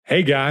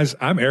Hey guys,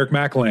 I'm Eric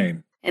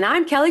McLean. And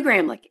I'm Kelly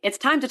Gramlich. It's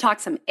time to talk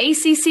some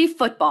ACC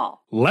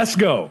football. Let's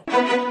go.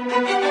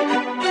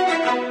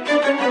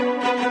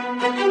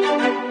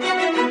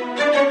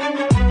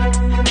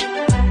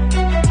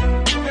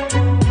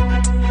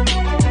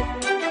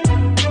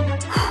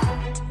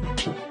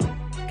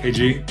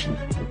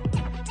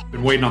 KG,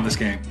 been waiting on this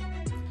game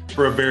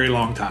for a very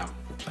long time,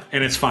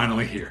 and it's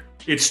finally here.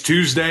 It's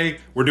Tuesday.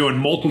 We're doing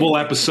multiple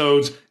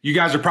episodes. You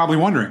guys are probably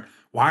wondering,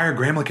 why are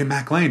Gramlich and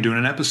McLean doing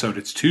an episode?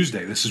 It's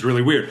Tuesday. This is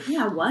really weird.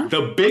 Yeah, what?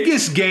 The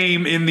biggest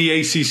game in the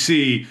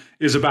ACC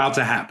is about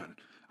to happen.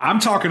 I'm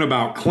talking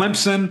about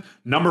Clemson,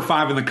 number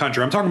 5 in the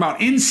country. I'm talking about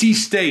NC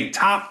State,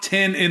 top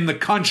 10 in the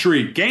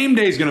country. Game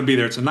day is going to be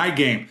there. It's a night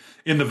game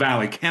in the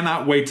Valley.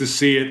 Cannot wait to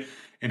see it.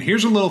 And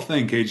here's a little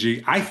thing,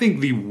 KG. I think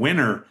the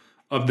winner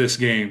of this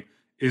game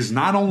is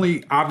not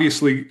only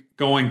obviously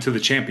going to the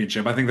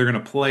championship. I think they're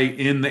going to play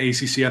in the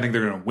ACC. I think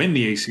they're going to win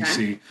the ACC.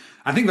 Okay.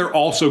 I think they're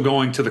also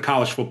going to the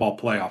college football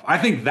playoff. I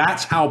think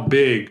that's how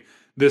big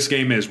this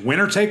game is.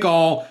 Winner take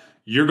all.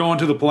 You're going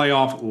to the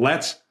playoff.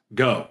 Let's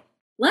go.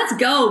 Let's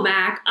go,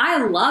 Mac.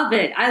 I love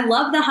it. I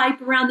love the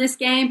hype around this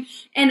game.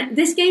 And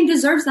this game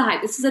deserves the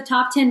hype. This is a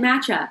top 10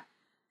 matchup.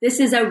 This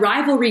is a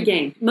rivalry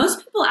game.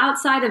 Most people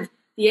outside of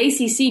the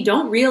ACC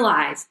don't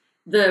realize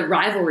the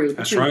rivalry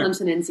between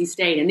Clemson and NC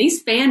State. And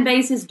these fan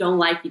bases don't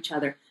like each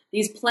other.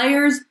 These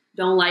players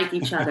don't like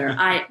each other.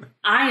 I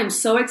am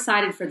so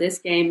excited for this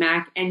game,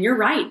 Mac. And you're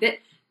right. That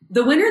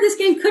the winner of this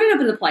game could end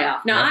up in the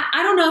playoff. Now, yeah.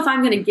 I don't know if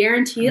I'm going to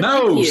guarantee it.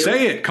 No, like you,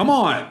 say it. Come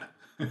on.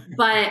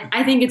 But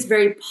I think it's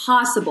very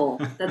possible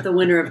that the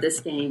winner of this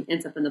game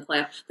ends up in the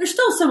playoff. There's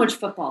still so much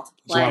football to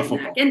play,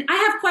 Mac. And I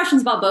have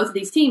questions about both of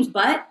these teams,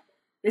 but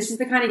this is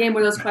the kind of game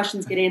where those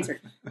questions get answered.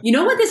 You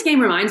know what this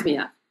game reminds me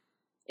of?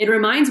 It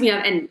reminds me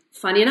of, and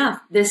funny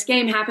enough, this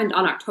game happened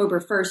on October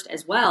 1st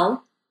as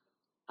well,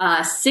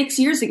 6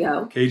 years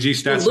ago. KG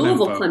Stats the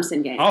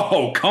Louisville-Clemson game.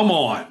 Oh, come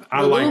on.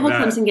 I like that. The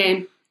Louisville-Clemson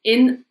game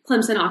in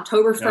Clemson,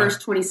 October 1st,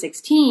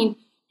 2016,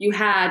 you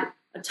had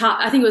a top,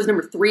 I think it was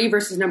number 3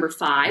 versus number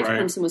 5. Right.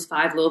 Clemson was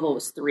 5, Louisville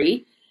was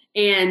 3.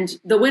 And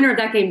the winner of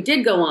that game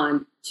did go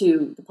on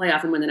to the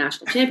playoff and win the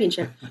national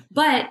championship.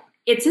 But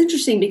it's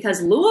interesting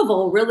because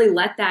Louisville really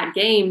let that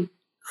game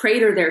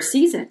crater their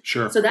season.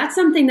 Sure. So that's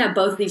something that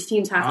both of these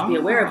teams have to be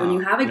aware of. When you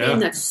have a game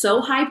that's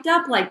so hyped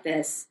up like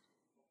this,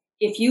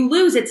 if you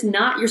lose, it's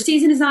not, your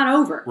season is not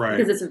over. Right.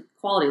 Because it's a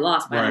quality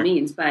loss by all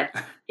means. But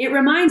it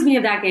reminds me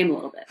of that game a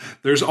little bit.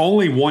 There's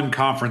only one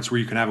conference where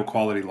you can have a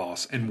quality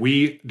loss, and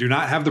we do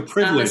not have the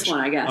privilege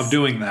of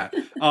doing that.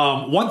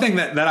 One thing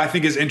that I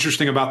think is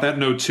interesting about that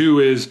note, too,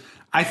 is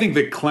I think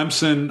that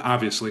Clemson,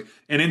 obviously,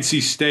 and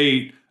NC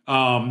State,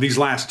 these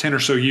last 10 or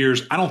so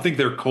years, I don't think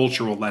their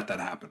culture will let that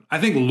happen. I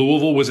think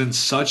Louisville was in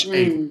such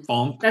a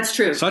funk. That's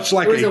true. Such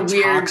like a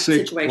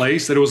toxic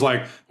place that it was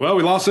like, well,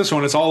 we lost this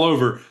one. It's all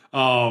over.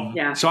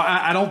 So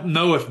I don't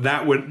know if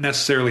that would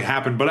necessarily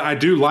happen, but I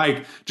do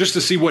like just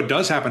to see what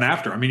does happen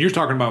after. I mean, you're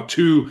talking about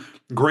 2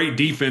 great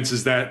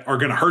defenses that are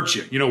going to hurt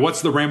you. You know,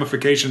 what's the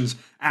ramifications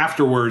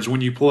afterwards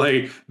when you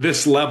play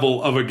this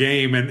level of a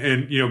game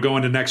and you know, go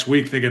into next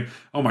week thinking,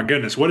 oh my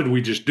goodness, what did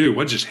we just do?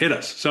 What just hit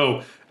us?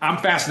 So I'm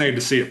fascinated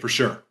to see it for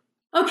sure.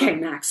 Okay,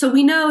 Max. So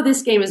we know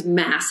this game is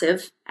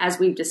massive, as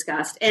we've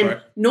discussed.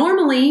 And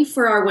normally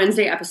for our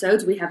Wednesday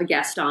episodes, we have a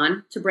guest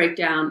on to break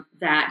down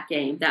that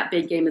game, that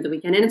big game of the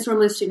weekend. And it's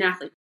normally a student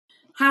athlete.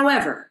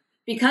 However,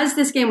 because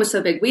this game was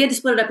so big, we had to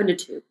split it up into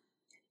 2.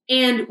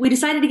 And we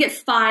decided to get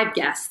 5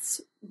 guests.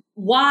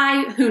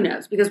 Why? Who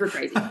knows? Because we're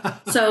crazy.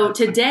 So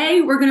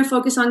today we're going to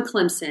focus on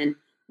Clemson.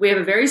 We have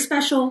a very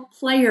special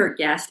player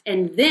guest.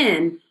 And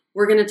then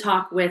we're going to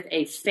talk with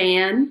a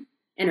fan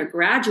and a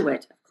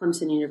graduate of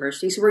Clemson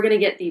University. So we're going to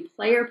get the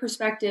player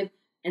perspective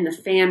and the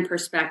fan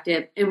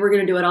perspective, and we're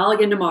going to do it all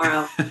again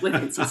tomorrow with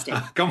NC State.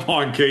 Come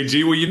on,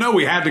 KG. Well, you know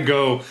we had to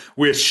go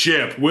with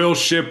Will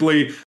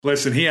Shipley.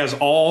 Listen, he has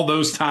all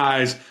those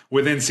ties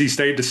with NC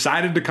State,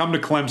 decided to come to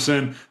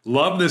Clemson.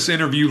 Love this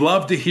interview.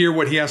 Love to hear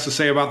what he has to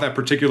say about that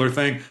particular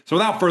thing. So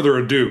without further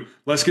ado,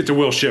 let's get to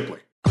Will Shipley.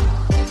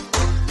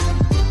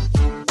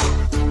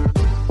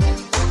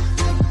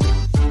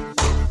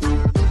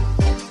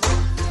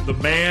 The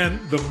man,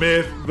 the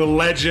myth, the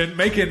legend,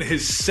 making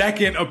his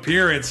second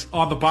appearance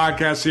on the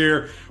podcast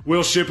here.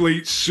 Will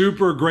Shipley,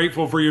 super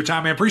grateful for your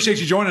time, man. Appreciate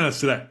you joining us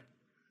today.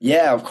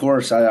 Yeah, of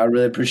course. I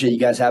really appreciate you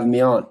guys having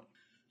me on.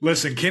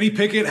 Listen, Kenny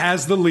Pickett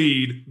has the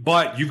lead,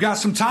 but you've got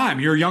some time.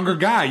 You're a younger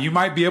guy. You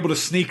might be able to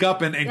sneak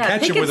up and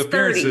catch him with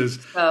appearances.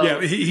 30, so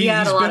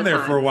he's been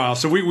there for a while,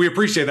 so we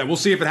appreciate that. We'll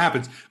see if it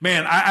happens.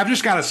 Man, I've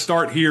just got to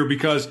start here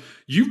because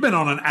you've been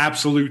on an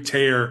absolute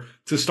tear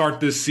to start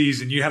this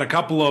season. You had a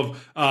couple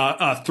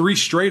of 3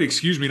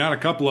 straight, not a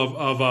couple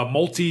of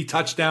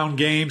multi-touchdown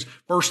games.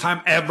 First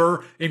time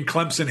ever in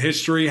Clemson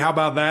history. How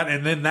about that?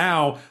 And then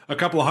now a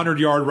couple of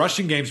 100-yard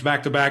rushing games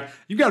back-to-back.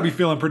 You've got to be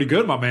feeling pretty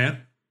good, my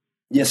man.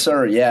 Yes,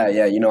 sir. Yeah,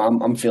 yeah.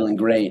 I'm feeling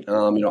great.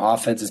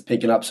 Offense is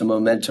picking up some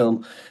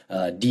momentum.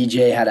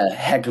 DJ had a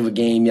heck of a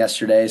game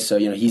yesterday, so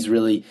he's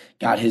really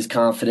got his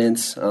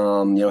confidence.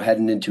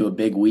 Heading into a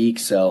big week.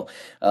 So,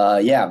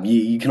 yeah,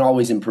 you can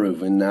always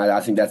improve, and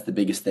I think that's the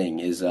biggest thing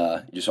is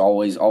just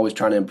always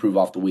trying to improve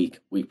off the week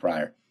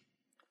prior.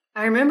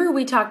 I remember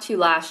we talked to you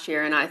last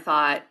year, and I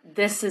thought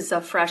this is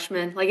a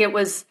freshman. Like it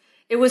was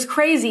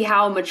crazy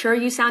how mature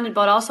you sounded,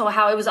 but also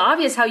how it was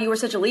obvious how you were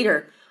such a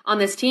leader on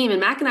this team.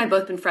 And Mac and I have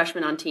both been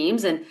freshmen on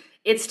teams, and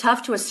it's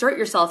tough to assert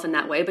yourself in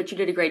that way, but you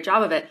did a great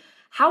job of it.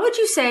 How would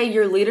you say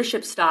your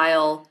leadership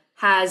style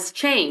has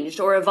changed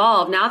or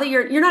evolved now that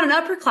you're not an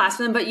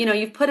upperclassman, but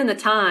you've put in the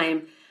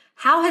time?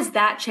 How has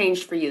that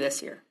changed for you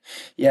this year?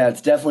 Yeah,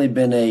 it's definitely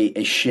been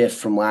a shift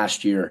from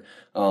last year.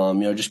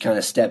 Just kind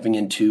of stepping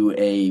into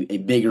a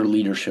bigger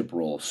leadership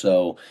role.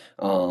 So,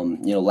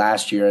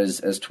 last year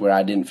as to where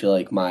I didn't feel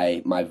like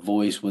my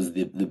voice was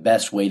the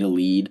best way to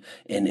lead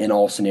in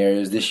all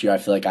scenarios. This year, I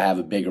feel like I have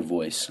a bigger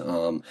voice.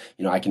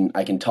 I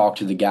can talk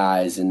to the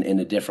guys in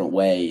a different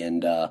way.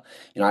 And,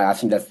 I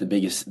think that's the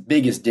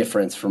biggest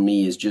difference for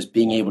me is just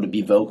being able to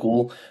be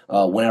vocal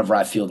whenever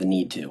I feel the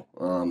need to.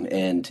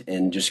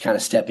 And just kind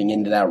of stepping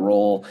into that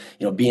role,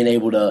 being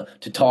able to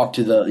talk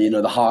to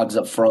the hogs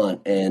up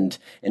front and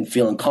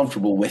feeling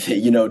comfortable with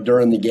it,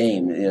 during the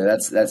game.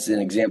 That's an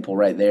example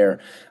right there.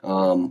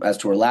 As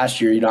to where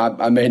last year,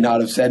 I may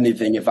not have said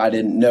anything if I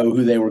didn't know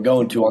who they were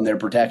going to on their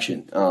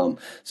protection.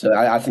 So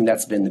I think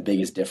that's been the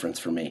biggest difference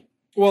for me.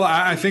 Well,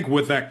 I think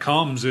what that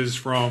comes is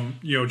from,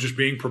 just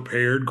being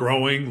prepared,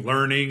 growing,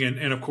 learning,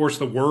 and of course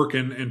the work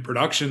and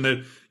production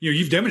that,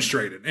 you've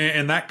demonstrated.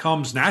 And that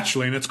comes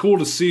naturally. And it's cool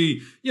to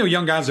see,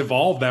 young guys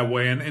evolve that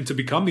way and to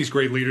become these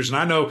great leaders. And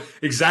I know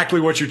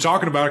exactly what you're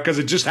talking about because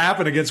it just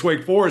happened against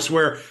Wake Forest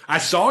where I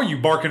saw you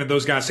barking at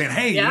those guys saying,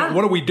 hey,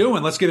 what are we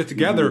doing? Let's get it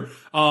together.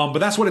 Mm-hmm. But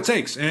that's what it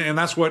takes. And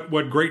that's what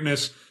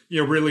greatness,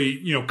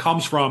 really,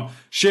 comes from.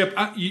 Ship,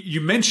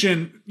 you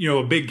mentioned,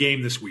 a big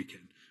game this weekend.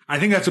 I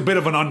think that's a bit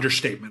of an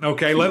understatement.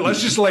 Okay,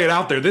 let's just lay it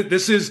out there.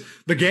 This is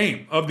the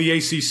game of the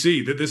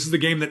ACC. That this is the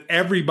game that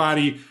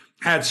everybody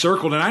had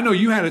circled, and I know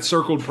you had it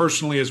circled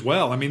personally as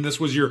well. I mean, this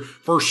was your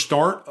first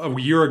start a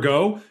year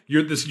ago.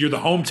 You're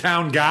the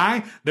hometown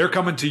guy. They're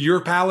coming to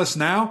your palace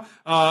now.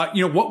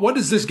 What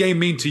does this game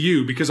mean to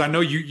you? Because I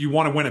know you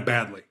want to win it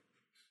badly.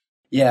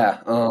 Yeah,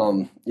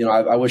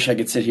 I wish I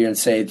could sit here and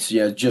say it's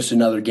just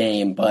another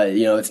game, but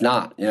it's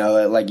not.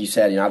 Like you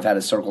said, I've had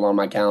it circled on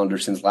my calendar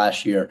since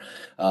last year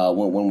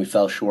when we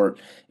fell short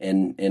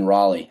in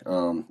Raleigh.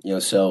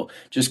 So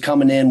just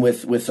coming in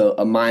with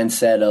a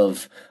mindset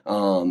of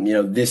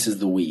this is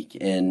the week,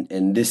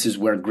 and this is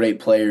where great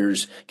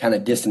players kind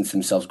of distance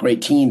themselves,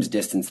 great teams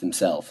distance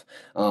themselves.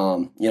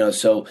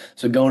 So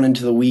going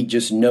into the week,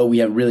 just know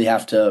we really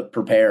have to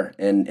prepare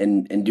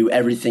and do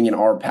everything in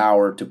our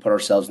power to put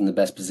ourselves in the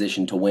best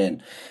position to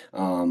win.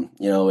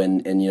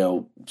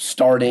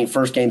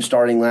 First game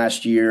starting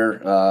last year,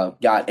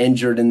 got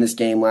injured in this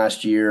game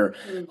last year.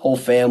 Whole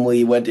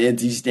family went to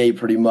NC State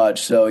pretty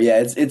much. So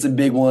yeah, it's a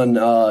big one,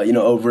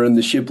 over in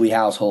the Shipley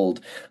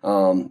household.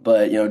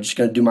 But just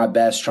going to do my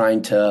best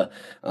trying to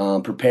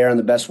prepare in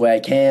the best way I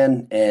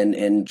can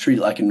and treat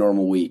it like a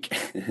normal week.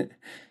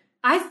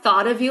 I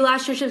thought of you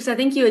last year, because I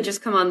think you had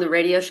just come on the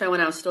radio show when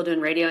I was still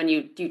doing radio, and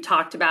you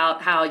talked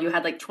about how you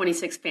had like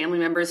 26 family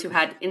members who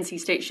had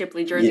NC State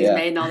Shipley jerseys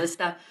made and all this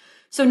stuff.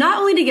 So not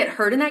only to get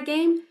hurt in that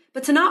game,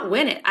 but to not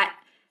win it.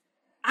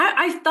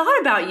 I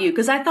thought about you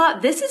because I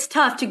thought this is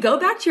tough to go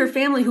back to your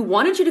family who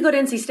wanted you to go to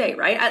NC State,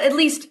 right? At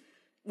least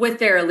with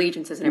their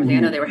allegiances and everything. I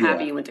know they were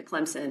happy you went to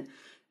Clemson.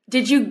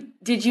 Did you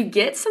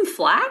get some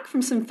flack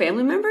from some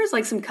family members,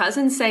 like some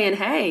cousins saying,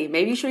 hey,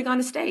 maybe you should have gone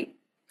to State?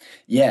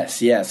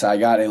 Yes, I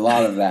got a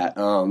lot of that.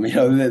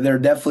 They're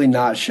definitely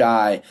not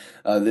shy.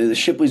 The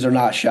Shipleys are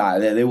not shy.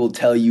 They will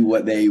tell you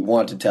what they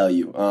want to tell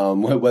you,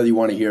 whether you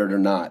want to hear it or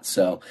not.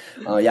 So,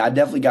 I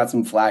definitely got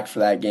some flack for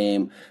that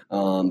game.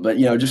 But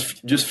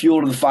just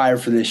fuel to the fire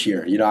for this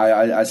year.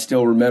 I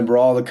still remember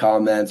all the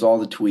comments, all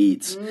the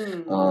tweets.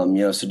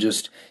 So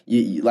just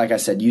like I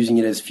said, using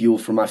it as fuel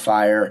for my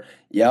fire.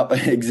 Yep,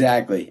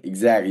 exactly.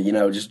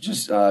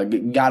 Just got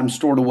them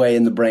stored away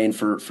in the brain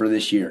for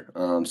this year.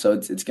 So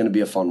it's going to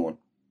be a fun one.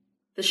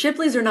 The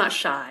Shipleys are not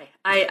shy.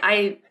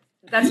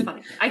 That's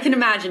funny. I can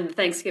imagine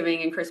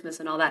Thanksgiving and Christmas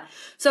and all that.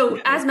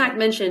 So as Mac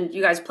mentioned,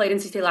 you guys played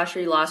NC State last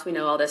year. You lost. We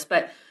know all this,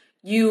 but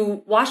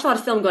you watched a lot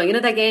of film going into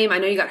that game. I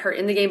know you got hurt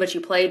in the game, but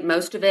you played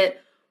most of it.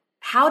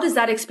 How does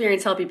that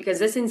experience help you? Because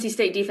this NC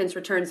State defense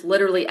returns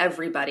literally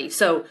everybody.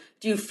 So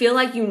do you feel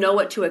like you know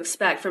what to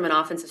expect from an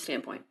offensive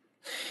standpoint?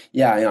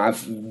 Yeah,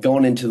 I've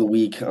going into the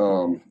week.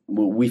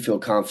 We feel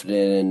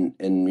confident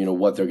in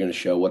what they're going to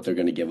show, what they're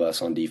going to give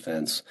us on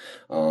defense.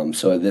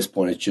 So at this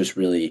point, it's just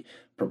really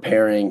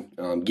preparing,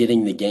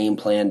 getting the game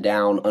plan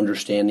down,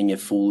 understanding it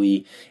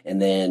fully.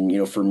 And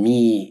then, for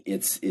me,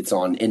 it's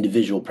on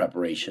individual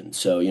preparation.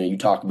 So, you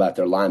talk about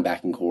their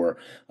linebacking core,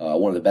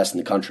 one of the best in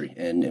the country,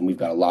 and we've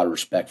got a lot of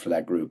respect for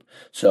that group.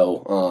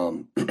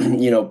 So,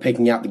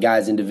 picking out the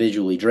guys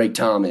individually, Drake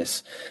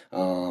Thomas,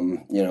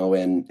 and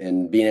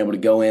being able to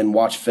go in,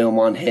 watch film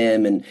on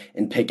him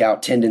and pick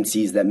out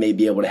tendencies that may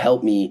be able to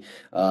help me,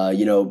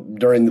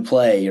 during the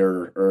play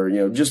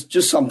or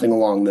just something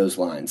along those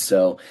lines.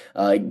 So,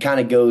 it kind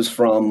of goes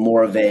from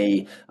more of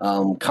a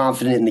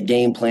confident in the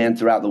game plan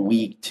throughout the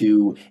week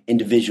to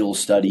individual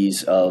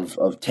studies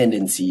of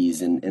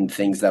tendencies and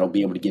things that'll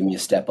be able to give me a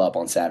step up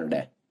on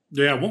Saturday.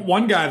 Yeah,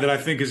 one guy that I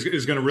think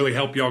is going to really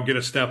help y'all get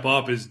a step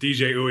up is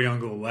DJ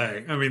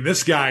Uiagalelei. I mean,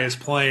 this guy is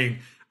playing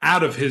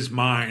out of his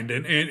mind.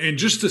 And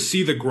just to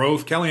see the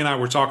growth, Kelly and I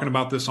were talking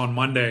about this on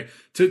Monday,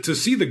 to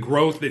see the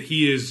growth that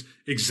he is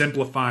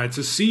exemplified,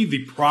 to see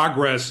the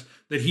progress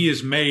that he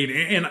has made.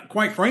 And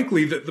quite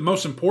frankly, the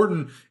most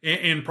important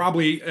and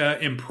probably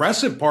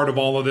impressive part of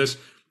all of this,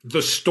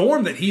 the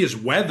storm that he has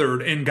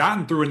weathered and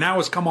gotten through and now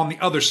has come on the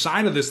other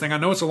side of this thing. I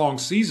know it's a long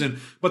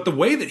season, but the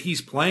way that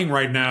he's playing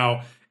right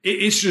now,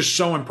 it's just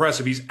so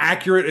impressive. He's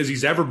accurate as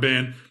he's ever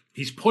been.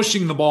 He's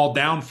pushing the ball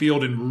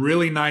downfield in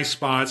really nice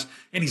spots,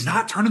 and he's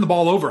not turning the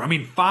ball over. I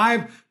mean,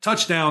 5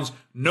 touchdowns,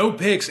 no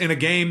picks in a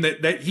game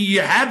that he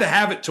had to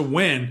have it to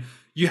win.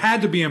 You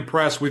had to be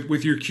impressed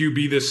with your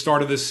QB this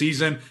start of this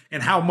season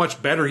and how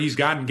much better he's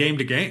gotten game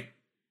to game.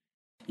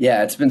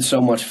 Yeah, it's been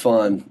so much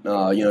fun,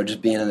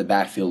 just being in the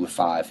backfield with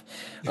 5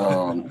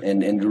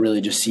 and to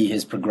really just see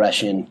his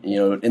progression,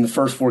 in the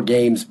first 4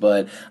 games,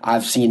 but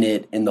I've seen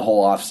it in the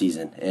whole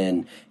offseason.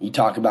 And you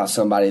talk about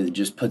somebody that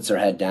just puts their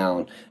head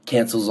down,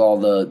 cancels all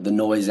the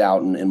noise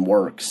out and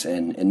works,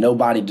 and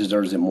nobody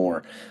deserves it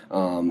more.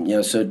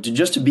 So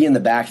just to be in the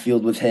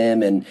backfield with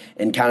him and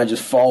kind of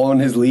just following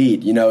his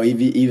lead,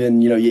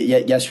 even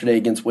yesterday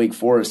against Wake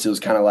Forest, it was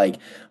kind of like,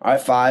 all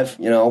right, 5,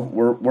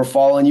 we're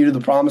following you to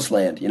the promised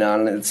land,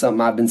 and it's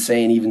something I've been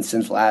saying even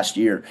since last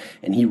year,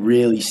 and he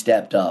really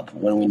stepped up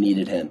when we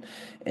needed him.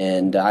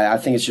 And I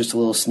think it's just a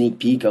little sneak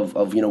peek of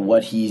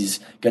what he's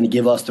going to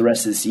give us the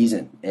rest of the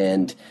season.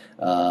 And,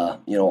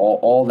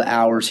 all the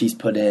hours he's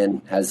put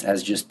in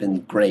has just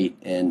been great,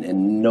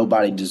 and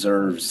nobody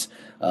deserves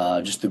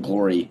just the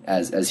glory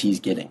as he's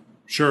getting.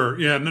 Sure.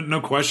 Yeah, no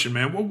question,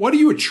 man. What do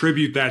you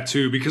attribute that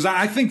to? Because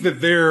I think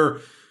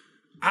that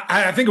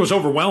I think it was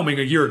overwhelming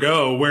a year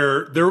ago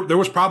where there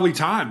was probably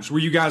times where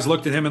you guys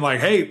looked at him and like,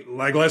 hey,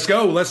 like, let's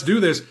go, let's do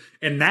this.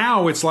 And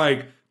now it's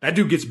like that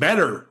dude gets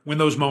better when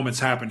those moments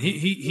happen.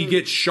 He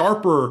gets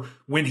sharper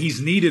when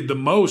he's needed the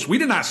most. We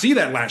did not see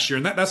that last year,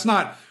 and that's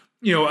not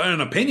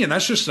an opinion.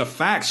 That's just a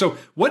fact. So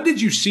what did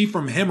you see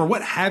from him, or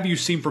what have you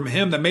seen from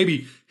him that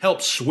maybe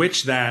helped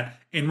switch that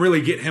and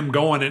really get him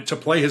going and to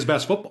play his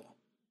best football?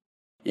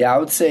 Yeah, I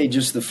would say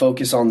just the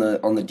focus on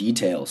the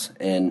details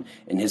and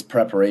his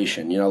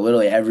preparation.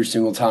 Literally every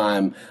single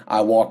time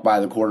I walk by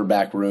the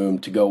quarterback room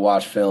to go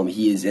watch film,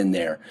 he is in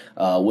there,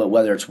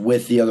 whether it's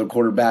with the other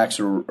quarterbacks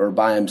or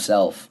by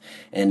himself.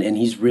 And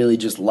he's really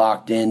just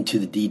locked into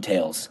the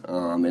details.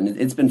 And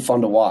it's been fun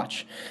to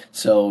watch.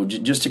 So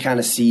just to kind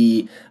of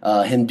see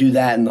him do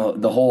that in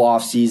the whole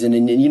offseason.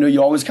 And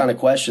you always kind of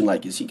question,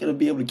 like, is he going to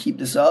be able to keep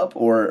this up?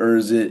 Or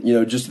is it,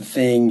 just a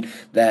thing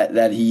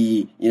that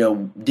he,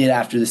 did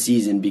after the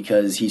season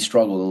because he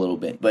struggled a little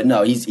bit? But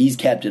no, he's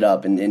kept it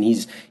up and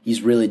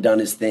he's really done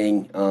his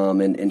thing,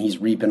 and he's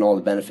reaping all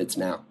the benefits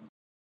now.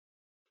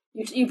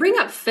 You bring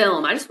up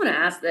film. I just want to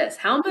ask this.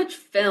 How much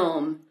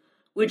film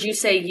would you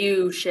say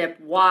you, Ship,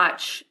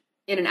 watch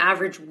in an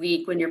average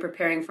week when you're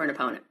preparing for an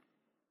opponent?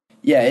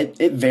 Yeah,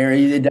 it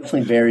varies. It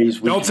definitely varies.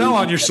 Don't tell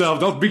on yourself.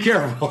 Don't be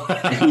careful.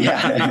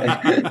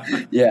 Yeah,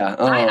 yeah.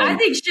 I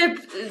think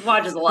Ship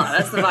watches a lot.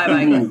 That's the vibe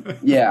I get.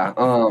 Yeah,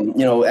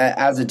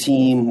 as a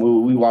team,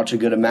 we watch a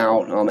good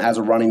amount. As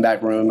a running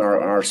back room,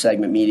 our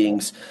segment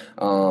meetings.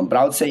 But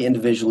I would say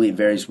individually it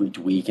varies week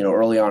to week.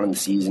 Early on in the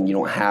season, you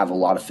don't have a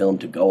lot of film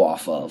to go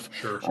off of.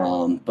 Sure.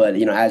 But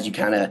as you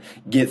kind of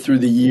get through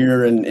the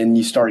year and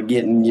you start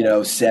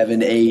getting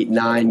 7, 8,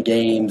 9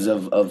 games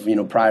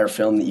of prior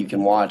film that you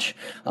can watch.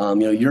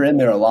 You're in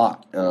there a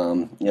lot.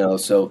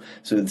 So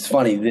it's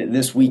funny.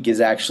 This week is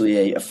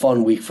actually a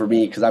fun week for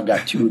me because I've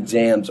got 2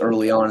 exams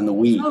early on in the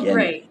week. Oh,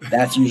 great. And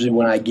that's usually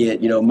when I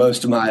get,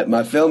 most of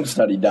my film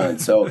study done.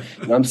 So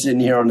I'm sitting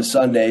here on a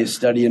Sunday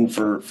studying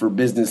for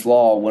business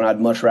law when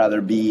I'd much rather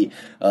be,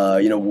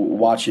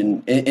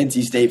 watching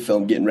NC State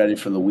film, getting ready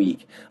for the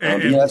week.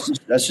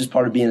 That's just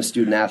part of being a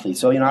student athlete.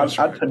 So,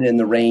 I'd put it in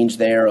the range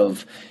there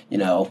of,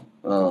 to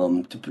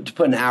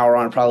put an hour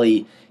on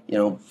probably,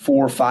 4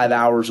 or 5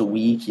 hours a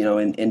week,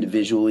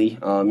 individually,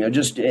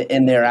 just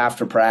in there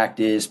after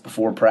practice,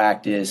 before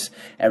practice,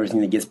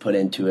 everything that gets put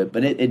into it.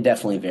 But it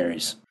definitely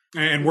varies.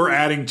 And we're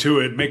adding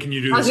to it, making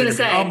you do this. I was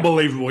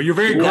Unbelievable. You're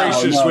very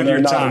gracious with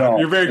your time.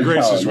 You're very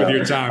gracious with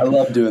your time. I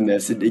love doing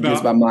this. It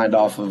gets my mind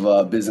off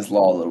of business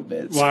law a little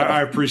bit. So. Well,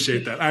 I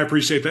appreciate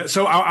that.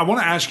 So I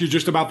want to ask you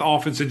just about the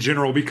offense in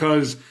general,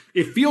 because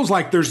it feels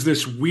like there's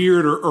this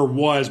weird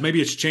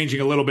maybe it's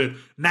changing a little bit,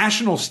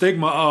 national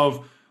stigma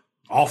of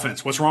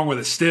offense. What's wrong with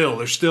it still?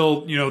 They're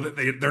still,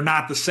 they're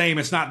not the same.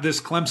 It's not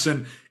this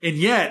Clemson. And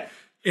yet,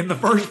 in the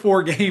first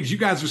 4 games, you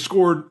guys have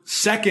scored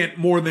second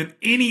more than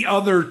any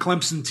other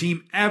Clemson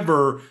team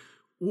ever.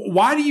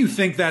 Why do you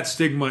think that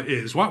stigma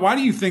is? Why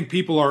do you think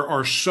people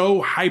are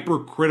so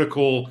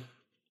hypercritical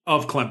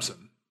of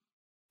Clemson?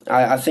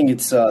 I think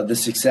it's the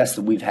success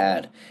that we've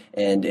had,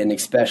 and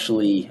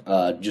especially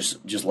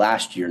just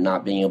last year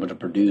not being able to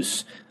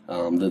produce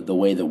the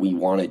way that we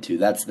wanted to.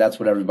 That's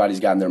what everybody's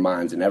got in their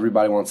minds, and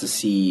everybody wants to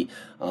see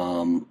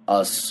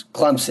us,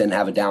 Clemson,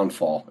 have a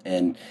downfall,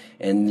 and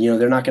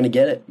they're not going to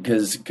get it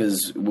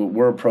because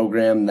we're a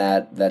program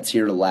that's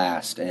here to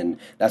last, and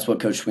that's what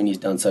Coach Sweeney's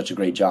done such a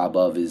great job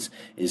of is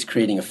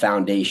creating a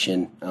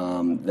foundation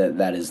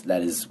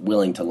that is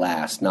willing to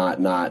last, not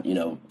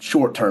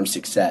short-term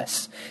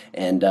success.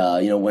 And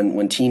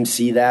when teams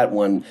see that,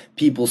 when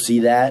people see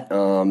that,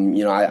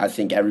 I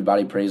think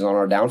everybody preys on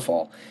our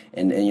downfall.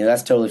 And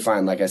that's totally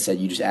fine. Like I said,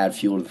 you just add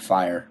fuel to the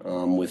fire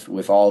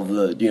with all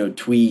the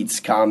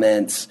tweets,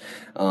 comments.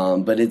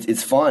 But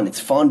it's fun. It's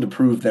fun to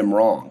prove them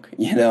wrong,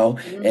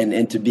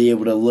 and to be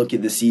able to look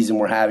at the season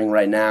we're having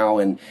right now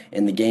and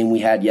the game we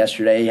had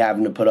yesterday,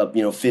 having to put up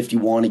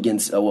 51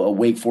 against a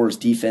Wake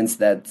Forest defense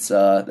that's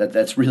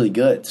really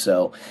good.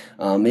 So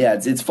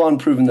it's fun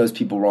proving those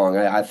people wrong.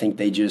 I think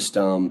they just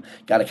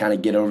got to kind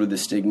of get over the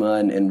stigma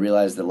and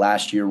realize that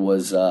last year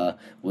was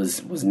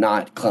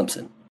not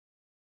Clemson.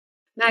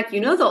 Mac,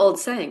 you know the old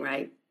saying,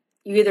 right?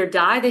 You either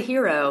die the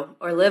hero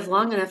or live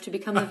long enough to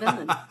become the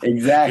villain.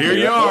 Exactly. Here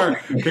you are.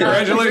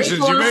 Congratulations,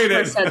 you made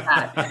it. Said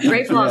that.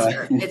 Great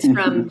philosopher. Yeah. It's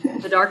from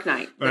The Dark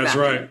Knight. That's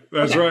right.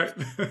 That's right.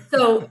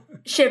 So,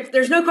 Ship,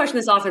 there's no question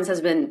this offense has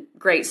been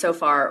great so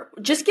far.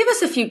 Just give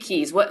us a few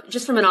keys.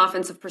 Just from an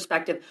offensive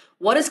perspective,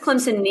 what does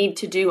Clemson need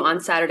to do on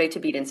Saturday to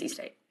beat NC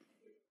State?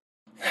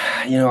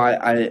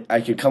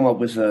 I could come up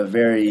with a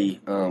very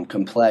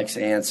complex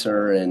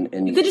answer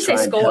and you could just say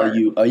score. Tell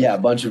you, a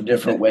bunch of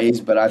different ways,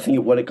 but I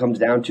think what it comes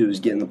down to is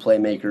getting the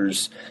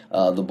playmakers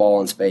the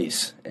ball in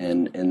space,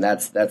 and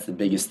that's the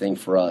biggest thing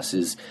for us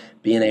is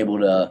being able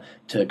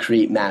to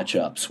create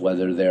matchups,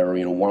 whether they're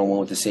one-on-one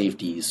with the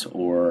safeties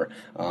or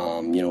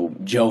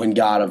Joe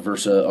Ngata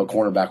versus a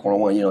cornerback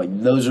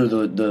one-on-one. Those are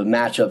the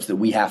matchups that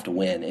we have to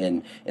win,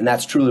 and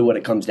that's truly what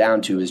it comes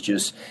down to is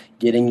just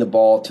getting the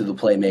ball to the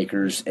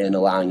playmakers and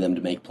allowing them to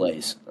make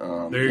plays.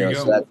 There you go.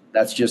 So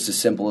that's just as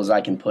simple as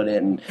I can put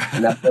it, and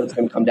that's what it's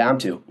going to come down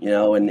to.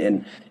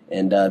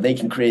 And they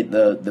can create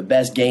the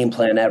best game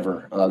plan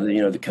ever,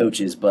 the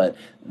coaches, but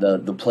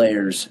the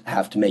players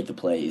have to make the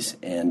plays,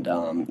 and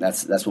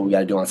that's what we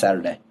got to do on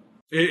Saturday.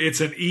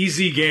 It's an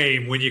easy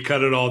game when you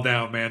cut it all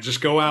down, man. Just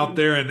go out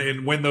there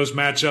and win those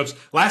matchups.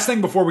 Last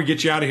thing before we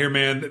get you out of here,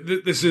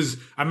 man,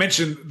 I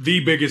mentioned the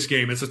biggest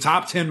game. It's a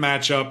top 10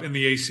 matchup in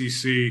the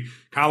ACC.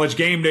 College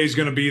Game Day is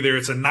going to be there.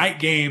 It's a night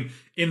game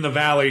in the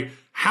Valley.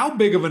 How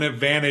big of an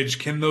advantage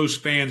can those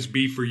fans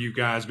be for you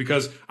guys?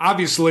 Because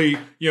obviously,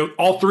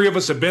 all 3 of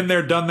us have been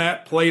there, done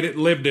that, played it,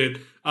 lived it.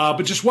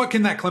 But just what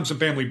can that Clemson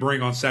family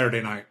bring on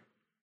Saturday night?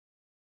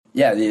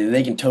 Yeah,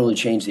 they can totally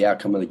change the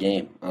outcome of the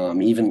game.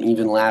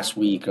 Even last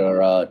week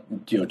or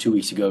 2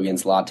 weeks ago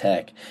against La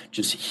Tech,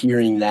 just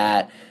hearing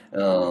that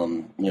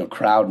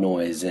crowd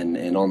noise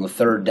and on the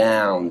third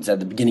downs at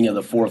the beginning of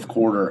the fourth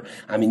quarter,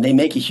 they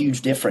make a huge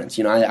difference.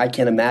 I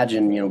can't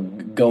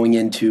imagine going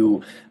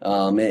into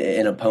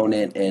an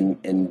opponent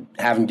and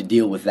having to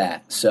deal with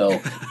that. So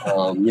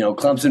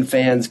Clemson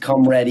fans,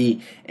 come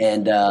ready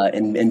and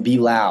be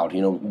loud.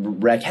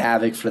 Wreak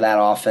havoc for that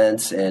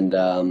offense, and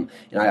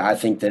I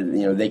think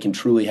that they can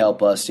truly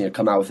help us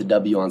come out with a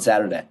W on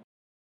Saturday.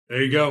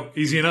 There you go,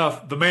 easy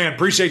enough. The man,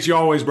 appreciate you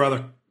always,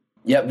 brother.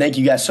 Yep, thank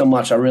you guys so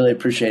much. I really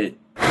appreciate it.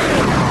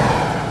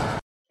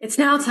 It's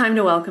now time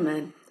to welcome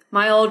in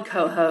my old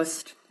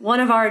co-host, one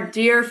of our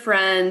dear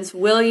friends,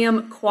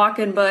 William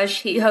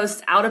Quackenbush. He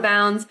hosts Out of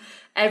Bounds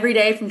every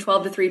day from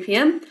 12 to 3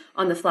 p.m.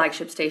 on the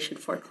flagship station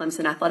for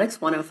Clemson Athletics,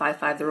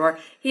 105.5 The Roar.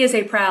 He is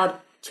a proud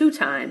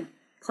 2-time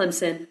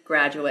Clemson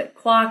graduate.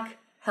 Quack,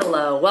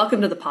 hello.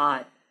 Welcome to the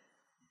pod.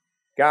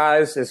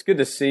 Guys, it's good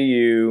to see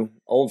you,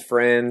 old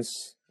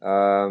friends.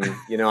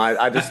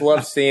 I just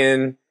love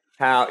seeing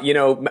how,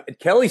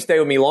 Kelly stayed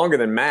with me longer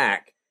than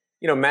Mac.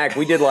 Mac,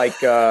 we did like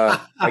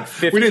 15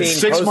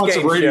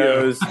 post-game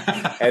shows,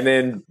 and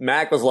then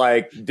Mac was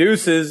like,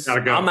 deuces,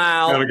 I'm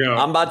out.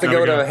 I'm about to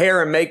go to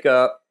hair and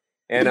makeup.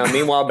 And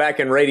meanwhile, back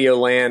in Radio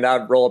Land,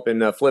 I'd roll up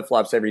in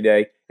flip-flops every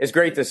day. It's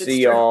great to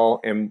see y'all,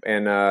 and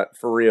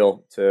for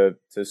real, to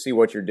see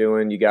what you're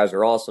doing. You guys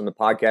are awesome. The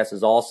podcast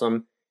is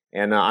awesome.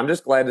 And I'm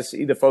just glad to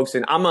see the folks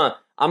in. I'm a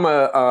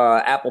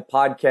Apple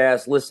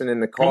Podcast listen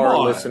in the car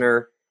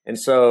listener. And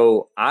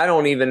so I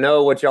don't even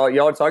know what y'all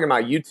are talking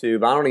about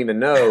YouTube. I don't even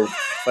know,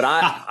 but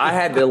I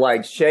had to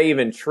like shave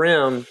and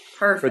trim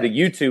for the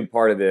YouTube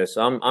part of this.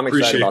 So I'm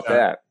excited about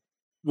that.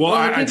 Well,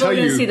 I tell you, people are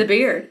going to see the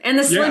beard and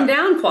the slim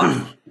down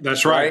quad.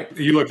 That's right.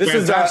 You look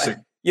fantastic.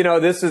 I'm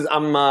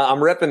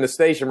repping the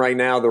station right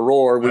now, the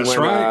Roar. We went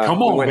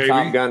baby.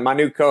 Top Gun. My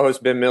new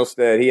co-host Ben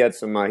Milstead, he had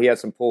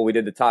some pull. We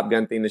did the Top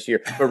Gun theme this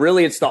year, but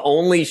really, it's the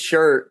only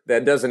shirt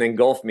that doesn't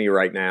engulf me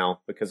right now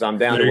because I'm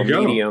down to a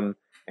medium.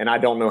 And I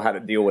don't know how to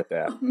deal with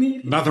that.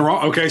 Nothing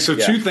wrong. Okay, so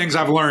two things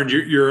I've learned.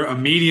 You're a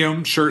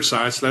medium shirt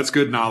size, so that's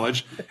good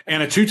knowledge,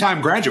 and a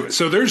 2-time graduate.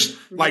 So there's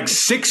like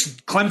 6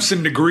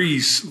 Clemson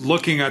degrees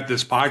looking at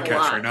this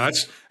podcast right now.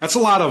 That's a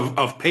lot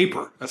of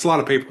paper. That's a lot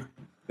of paper.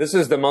 This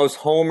is the most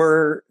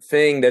Homer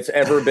thing that's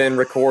ever been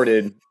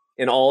recorded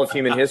in all of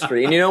human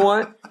history. And you know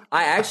what?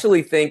 I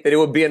actually think that it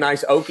would be a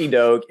nice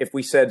okey-doke if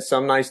we said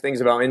some nice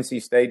things about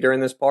NC State during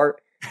this part.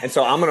 And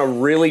so I'm going to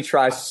really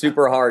try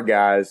super hard,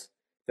 guys,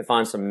 to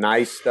find some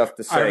nice stuff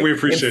to say. We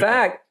appreciate it. In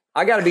fact,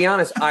 I got to be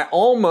honest, I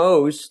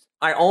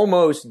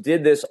almost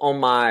did this on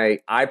my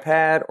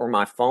iPad or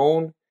my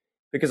phone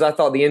because I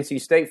thought the NC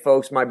State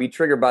folks might be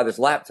triggered by this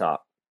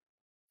laptop.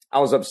 I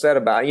was upset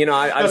about it.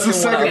 That's the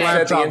second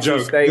laptop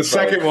joke. The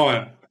second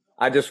one.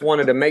 I just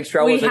wanted to make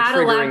sure I wasn't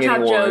triggering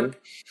anyone.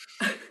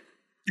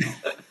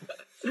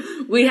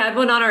 We had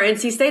one on our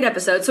NC State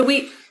episode. So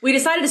we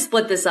decided to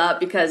split this up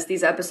because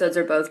these episodes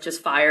are both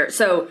just fire.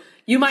 So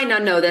you might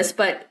not know this,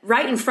 but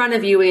right in front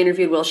of you, we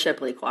interviewed Will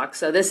Shipley, Quack.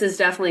 So this is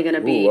definitely going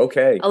to be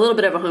a little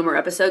bit of a Homer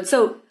episode.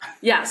 So,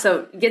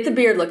 so get the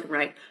beard looking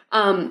right.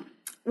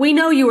 We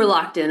know you were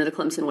locked into the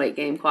Clemson weight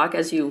game, Quack,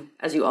 as you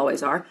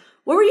always are.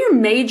 What were your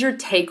major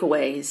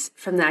takeaways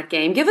from that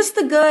game? Give us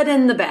the good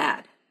and the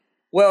bad.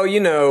 Well,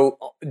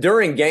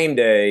 during game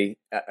day,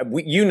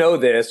 you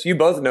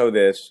both know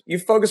this. You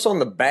focus on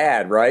the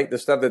bad, right? The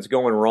stuff that's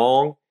going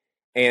wrong.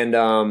 And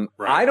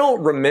I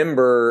don't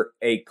remember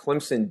a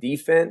Clemson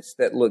defense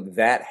that looked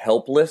that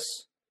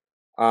helpless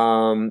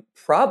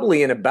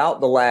probably in about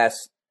the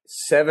last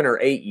 7 or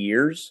 8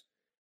 years.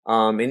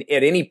 And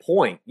at any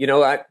point,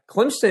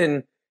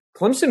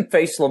 Clemson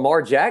faced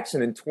Lamar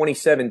Jackson in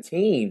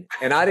 2017,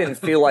 and I didn't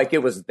feel like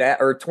it was that,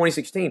 or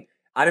 2016.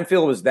 I didn't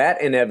feel it was that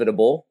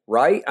inevitable,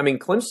 right? I mean,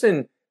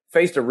 Clemson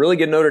faced a really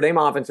good Notre Dame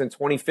offense in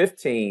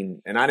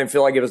 2015, and I didn't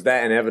feel like it was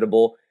that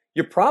inevitable.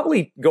 You're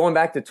probably going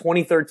back to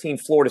 2013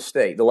 Florida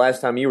State, the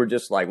last time you were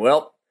just like,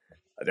 well,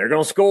 they're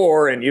going to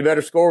score, and you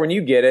better score when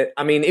you get it.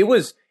 I mean, it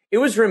was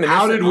reminiscent.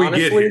 How did we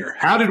get here?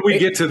 How did we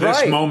get to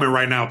this moment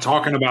right now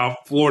talking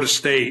about Florida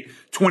State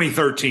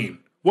 2013?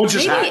 What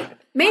just happened?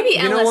 Maybe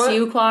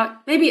LSU,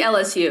 Clock. Maybe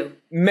LSU.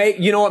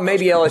 You know what?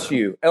 Maybe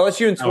LSU.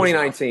 LSU in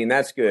 2019.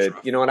 That's good.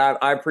 You know, and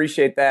I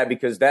appreciate that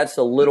because that's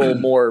a little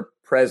more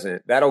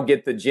present. That'll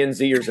get the Gen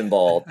Zers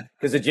involved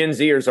because the Gen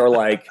Zers are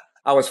like,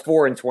 I was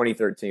 4 in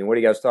 2013. What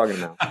are you guys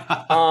talking about?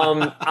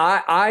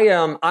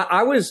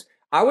 I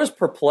was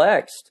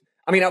perplexed.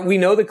 I mean, we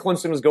know that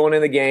Clemson was going in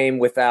the game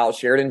without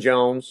Sheridan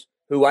Jones,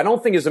 who I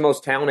don't think is the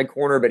most talented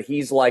corner, but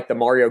he's like the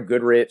Mario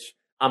Goodrich.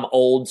 I'm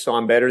old, so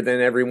I'm better than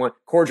everyone.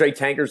 Cordray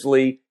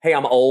Tankersley, hey,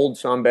 I'm old,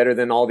 so I'm better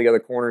than all the other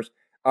corners.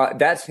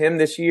 That's him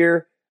this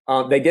year.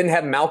 They didn't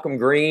have Malcolm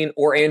Green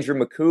or Andrew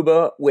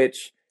Makuba,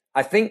 which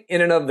I think in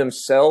and of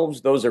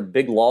themselves, those are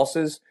big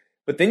losses.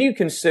 But then you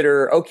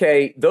consider,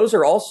 okay, those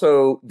are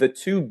also the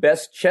 2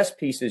 best chess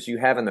pieces you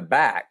have in the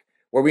back,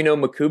 where we know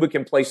Makuba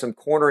can play some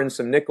corner and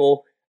some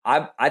nickel.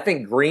 I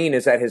think Green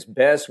is at his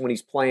best when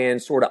he's playing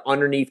sort of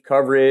underneath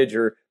coverage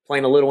or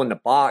playing a little in the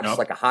box,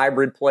 like a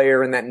hybrid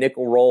player in that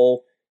nickel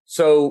role.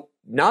 So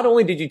not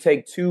only did you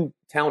take 2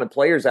 talented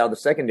players out of the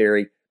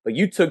secondary, but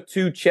you took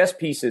 2 chess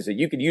pieces that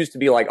you could use to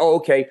be like, oh,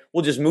 okay,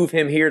 we'll just move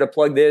him here to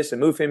plug this and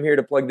move him here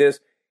to plug this.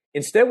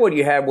 Instead, what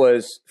you had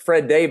was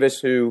Fred Davis,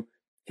 who,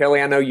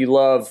 Kelly, I know you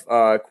love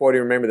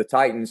quoting Remember the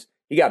Titans.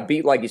 He got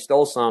beat like he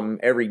stole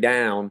something every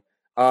down.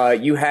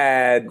 You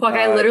had... Quack,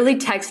 I literally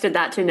texted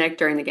that to Nick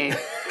during the game.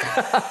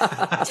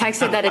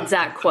 Texted that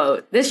exact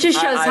quote. This just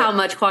shows how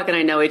much Quack and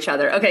I know each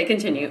other. Okay,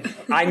 continue.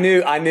 I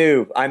knew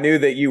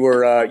that you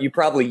were, you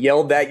probably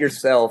yelled that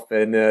yourself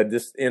and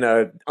just in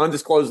a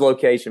undisclosed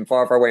location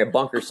far, far away, a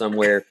bunker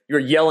somewhere. You were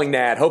yelling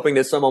that, hoping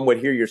that someone would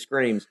hear your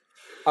screams.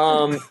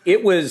 And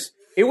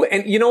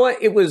you know what?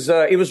 It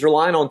was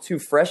relying on 2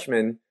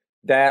 freshmen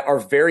that are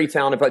very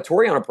talented. But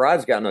Toriano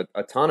Pride's gotten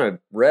a ton of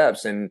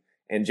reps, and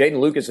Jaden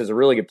Lucas is a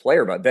really good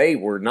player, but they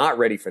were not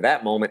ready for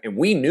that moment, and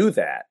we knew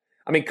that.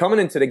 I mean, coming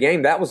into the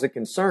game, that was a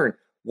concern.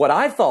 What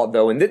I thought,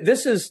 though, and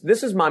this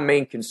is my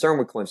main concern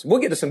with Clemson.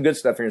 We'll get to some good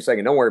stuff here in a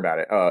second. Don't worry about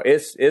it.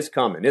 It's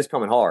coming. It's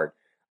coming hard.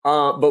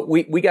 But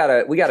we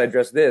gotta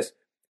address this.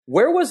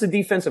 Where was the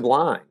defensive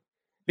line?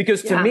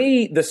 Because to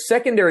me, the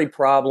secondary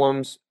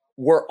problems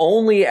were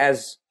only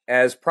as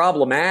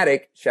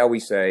problematic, shall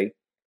we say,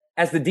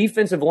 as the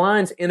defensive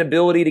line's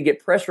inability to get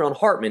pressure on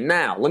Hartman.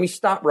 Now, let me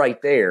stop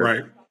right there.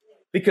 Right.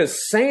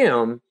 Because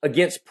Sam,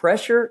 against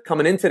pressure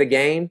coming into the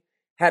game,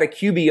 had a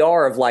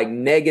QBR of like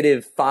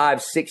negative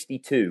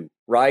 562,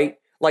 right?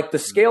 Like the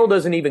scale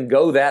doesn't even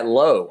go that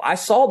low. I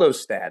saw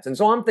those stats. And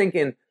so I'm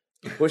thinking,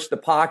 push the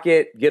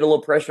pocket, get a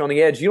little pressure on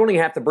the edge. You don't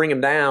even have to bring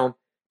him down.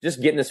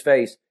 Just get in his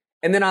face.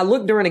 And then I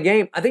looked during the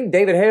game. I think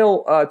David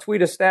Hale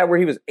tweeted a stat where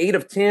he was 8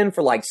 of 10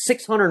 for like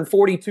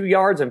 642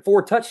 yards and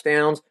 4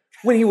 touchdowns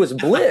when he was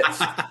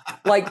blitzed.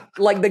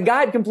 like the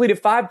guy had completed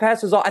 5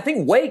 passes. I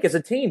think Wake as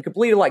a team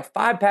completed like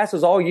 5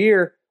 passes all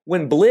year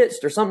when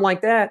blitzed or something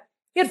like that.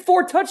 He had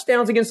 4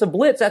 touchdowns against a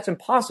blitz. That's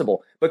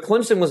impossible. But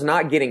Clemson was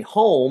not getting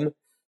home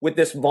with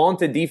this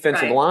vaunted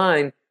defensive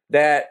line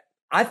that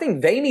I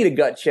think they need a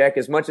gut check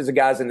as much as the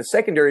guys in the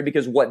secondary,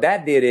 because what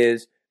that did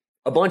is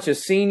a bunch of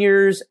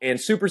seniors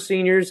and super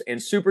seniors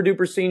and super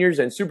duper seniors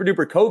and super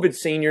duper COVID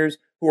seniors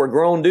who are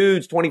grown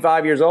dudes,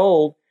 25 years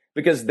old,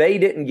 because they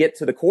didn't get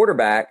to the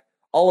quarterback.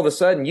 All of a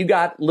sudden, you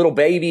got little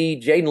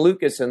baby Jaden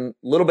Lucas and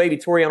little baby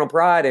Toriano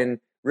Pride and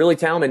really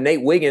talented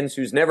Nate Wiggins,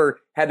 who's never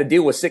had to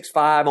deal with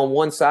 6'5" on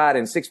one side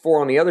and 6'4"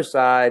 on the other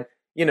side,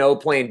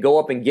 playing go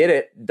up and get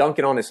it,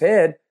 dunking on his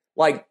head.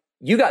 Like,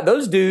 you got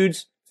those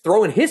dudes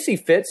throwing hissy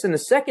fits in the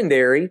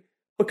secondary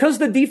because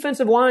the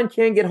defensive line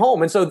can't get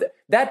home. And so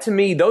that to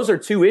me, those are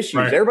 2 issues.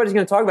 Right. Everybody's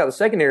going to talk about the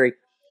secondary,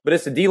 but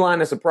it's the D-line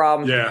that's a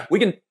problem. Yeah. We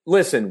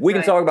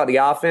can talk about the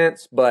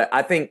offense, but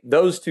I think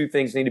those 2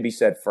 things need to be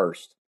said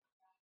first.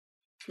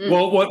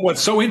 Well,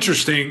 what's so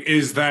interesting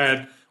is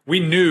that we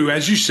knew,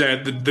 as you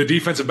said, the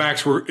defensive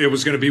backs it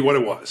was going to be what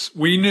it was.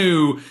 We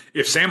knew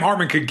if Sam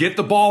Hartman could get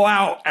the ball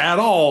out at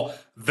all,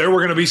 there were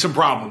going to be some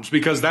problems,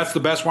 because that's the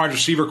best wide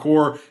receiver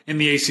core in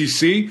the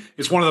ACC.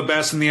 It's one of the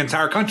best in the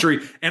entire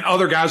country, and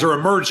other guys are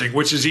emerging,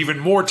 which is even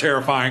more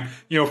terrifying,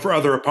 for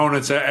other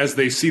opponents as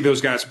they see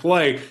those guys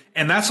play.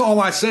 And that's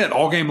all I said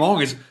all game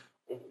long is,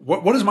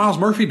 what is Myles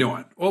Murphy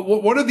doing?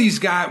 What are these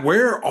guys?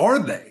 Where are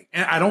they?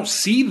 And I don't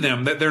see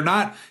them, that they're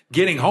not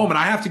getting home. And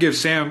I have to give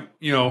Sam,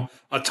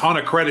 a ton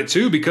of credit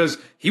too, because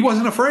he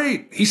wasn't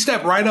afraid. He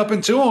stepped right up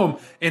into him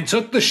and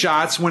took the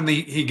shots when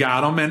he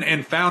got them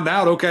and found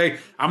out, okay,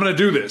 I'm going to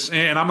do this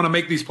and I'm going to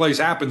make these plays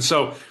happen.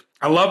 So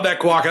I love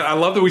that, Kwok. I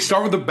love that we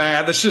start with the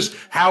bad. That's just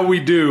how we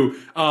do.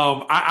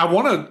 I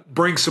want to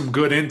bring some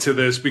good into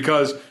this,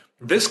 because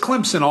this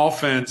Clemson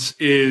offense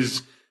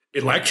is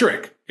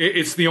electric.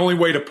 It's the only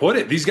way to put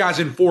it. These guys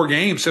in 4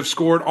 games have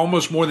scored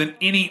almost more than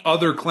any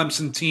other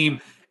Clemson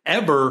team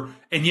ever,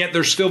 and yet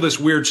there's still this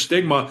weird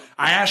stigma.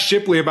 I asked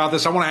Shipley about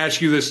this. I want to ask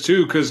you this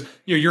too, because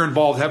you're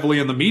involved heavily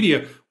in the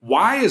media.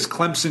 Why is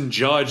Clemson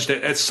judged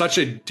at such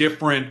a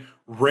different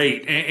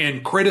rate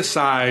and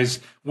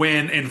criticized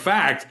when, in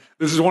fact,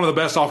 this is one of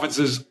the best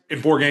offenses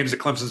in 4 games that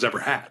Clemson's ever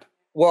had?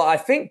 Well, I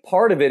think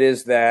part of it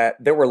is that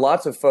there were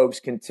lots of folks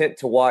content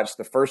to watch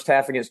the first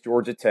half against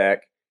Georgia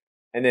Tech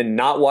and then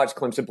not watch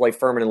Clemson play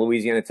Furman and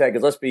Louisiana Tech.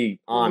 Because let's be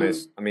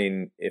honest, I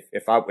mean,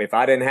 if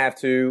I didn't have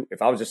to,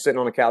 if I was just sitting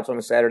on the couch on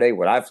a Saturday,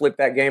 would I flip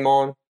that game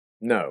on?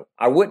 No,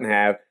 I wouldn't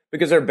have,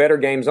 because there are better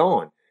games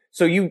on.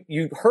 So you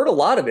heard a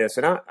lot of this,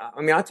 and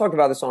I talked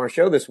about this on our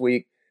show this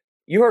week.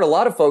 You heard a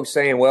lot of folks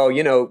saying, well,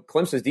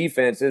 Clemson's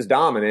defense is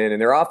dominant and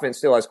their offense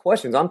still has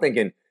questions. I'm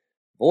thinking,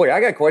 boy,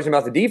 I got a question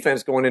about the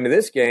defense going into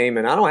this game,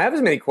 and I don't have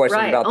as many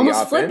questions about the offense.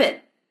 Almost flip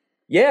it.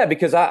 Yeah,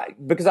 because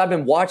I've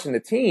been watching the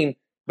team.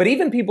 But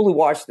even people who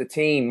watch the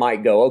team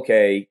might go,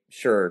 okay,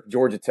 sure,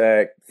 Georgia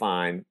Tech,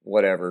 fine,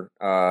 whatever.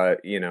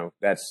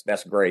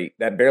 That's great.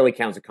 That barely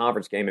counts a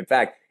conference game. In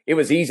fact, it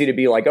was easy to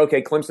be like,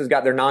 okay, Clemson's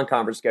got their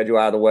non-conference schedule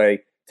out of the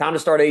way. Time to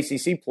start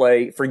ACC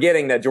play,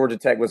 forgetting that Georgia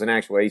Tech was an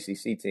actual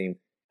ACC team.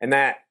 And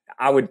that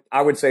I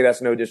would say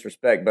that's no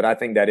disrespect, but I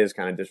think that is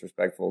kind of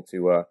disrespectful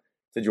to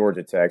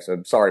Georgia Tech. So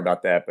I'm sorry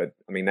about that. But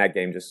I mean, that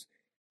game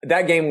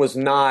was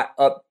not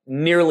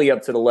nearly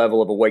up to the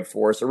level of a Wake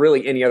Forest or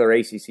really any other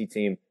ACC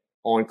team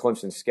on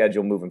Clemson's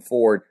schedule moving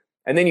forward.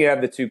 And then you have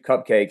the 2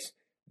 cupcakes.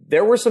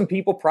 There were some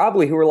people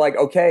probably who were like,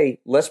 okay,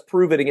 let's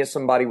prove it against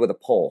somebody with a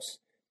pulse.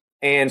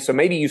 And so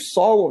maybe you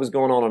saw what was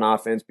going on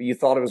offense, but you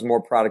thought it was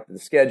more product of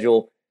the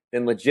schedule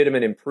than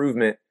legitimate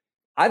improvement.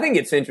 I think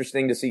it's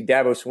interesting to see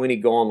Dabo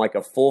Swinney go on like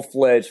a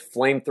full-fledged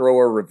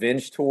flamethrower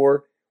revenge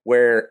tour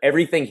where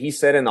everything he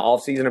said in the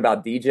offseason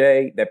about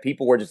DJ that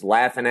people were just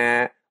laughing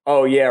at,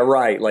 oh, yeah,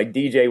 right. Like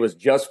DJ was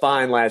just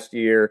fine last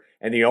year,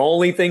 and the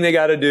only thing they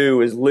got to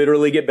do is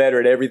literally get better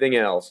at everything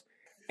else.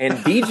 And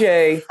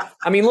DJ,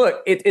 I mean,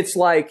 look, it's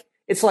like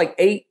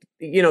third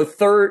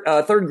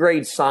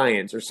grade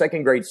science or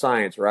second grade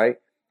science, right?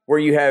 Where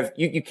you have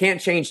you can't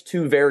change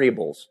 2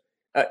 variables.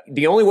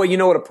 The only way you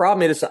know what a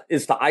problem is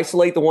to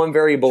isolate the one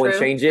variable and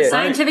change it.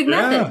 Scientific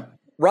method. Yeah.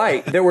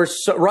 Right.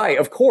 Right,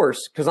 of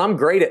course, because I'm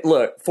great at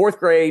 4th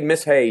grade,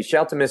 Miss Hayes.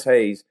 Shout to Miss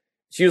Hayes.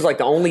 She was like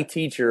the only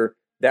teacher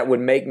that would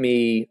make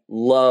me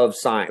love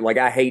science. Like,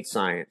 I hate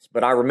science,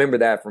 but I remember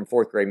that from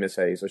 4th grade Miss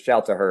Hayes. So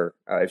shout to her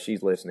if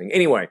she's listening.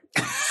 Anyway,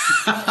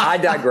 I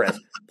digress.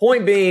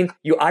 Point being,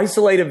 you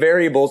isolate a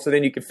variable so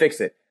then you can fix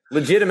it.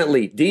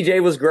 Legitimately,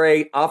 DJ was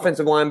great,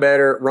 offensive line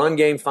better, run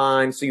game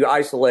fine. So you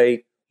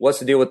isolate. What's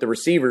the deal with the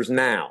receivers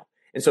now?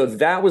 And so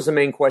that was the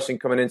main question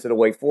coming into the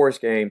Wake Forest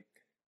game.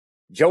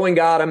 Joe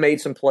Ngata made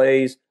some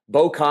plays.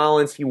 Bo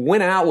Collins, he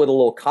went out with a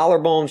little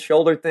collarbone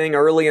shoulder thing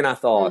early, and I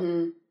thought,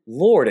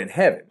 Lord in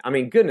heaven. I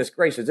mean, goodness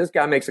gracious, this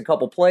guy makes a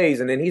couple plays,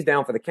 and then he's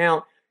down for the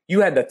count.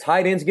 You had the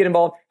tight ends get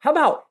involved. How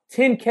about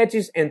 10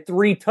 catches and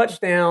 3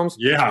 touchdowns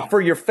for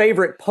your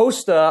favorite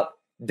post-up,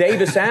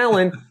 Davis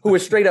Allen, who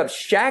was straight up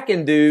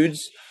shacking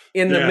dudes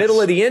in the middle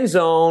of the end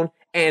zone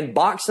and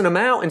boxing them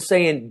out and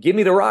saying, give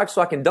me the rock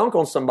so I can dunk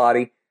on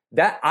somebody.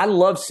 That I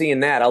love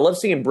seeing that. I love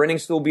seeing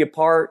Brenningstool be a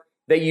part.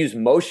 They use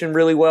motion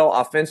really well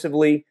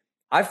offensively.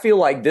 I feel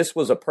like this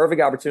was a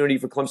perfect opportunity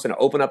for Clemson to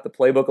open up the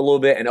playbook a little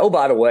bit. And, oh,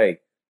 by the way,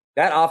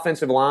 that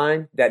offensive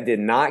line that did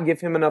not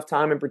give him enough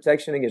time in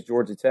protection against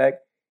Georgia Tech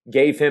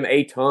gave him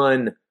a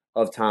ton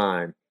of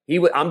time.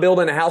 I'm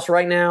building a house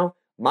right now.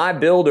 My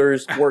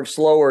builders work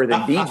slower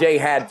than DJ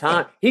had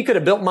time. He could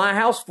have built my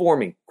house for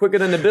me quicker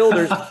than the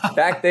builders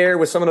back there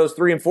with some of those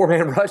 3- and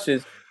 4-man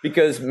rushes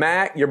because,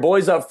 Mac, your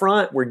boys up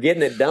front were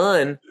getting it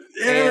done.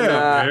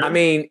 Yeah, and, I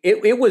mean,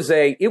 it was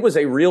a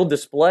real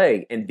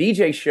display. And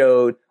DJ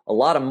showed a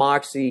lot of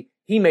moxie.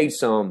 He made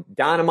some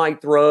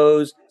dynamite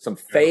throws, some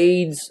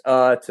fades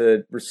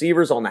to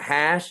receivers on the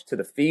hash to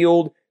the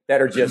field that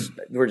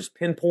were just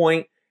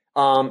pinpoint.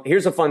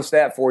 Here's a fun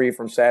stat for you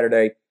from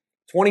Saturday.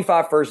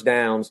 25 first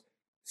downs,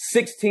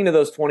 16 of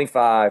those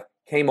 25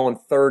 came on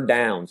third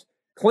downs.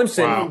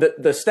 Clemson,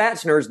 the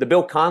stats nerds, the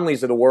Bill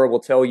Conleys of the world will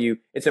tell you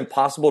it's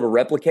impossible to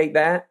replicate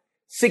that.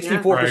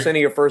 64% of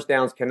your first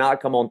downs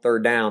cannot come on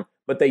third down,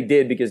 but they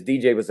did because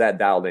DJ was that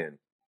dialed in.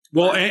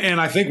 Well, and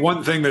I think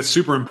one thing that's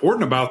super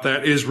important about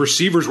that is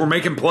receivers were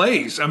making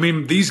plays. I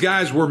mean, these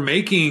guys were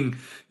making,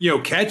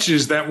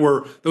 catches that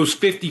were those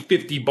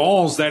 50-50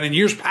 balls that in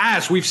years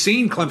past we've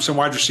seen Clemson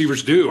wide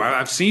receivers do.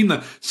 I've seen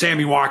the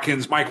Sammy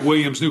Watkins, Mike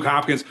Williams, Nuke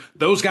Hopkins,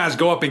 those guys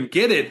go up and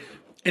get it.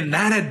 And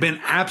that had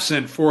been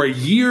absent for a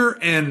year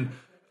and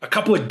a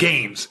couple of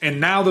games.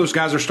 And now those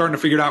guys are starting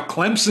to figure it out.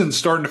 Clemson's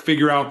starting to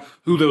figure out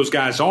who those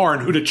guys are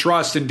and who to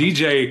trust. And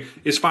DJ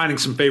is finding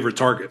some favorite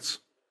targets.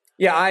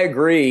 Yeah, I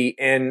agree.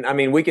 And, I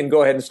mean, we can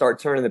go ahead and start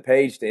turning the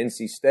page to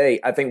NC State.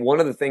 I think one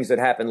of the things that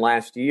happened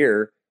last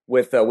year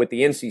with the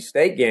NC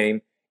State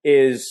game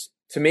is,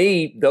 to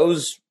me,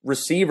 those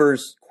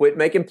receivers quit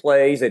making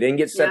plays. They didn't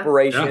get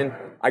separation. Yeah.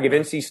 I give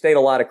NC State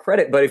a lot of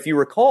credit. But if you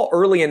recall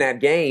early in that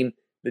game,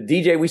 the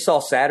DJ we saw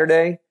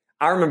Saturday,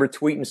 I remember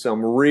tweeting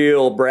some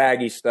real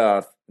braggy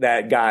stuff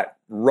that got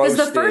roasted.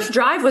 Because the first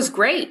drive was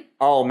great.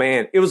 Oh,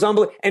 man. It was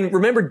unbelievable. And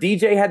remember,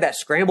 DJ had that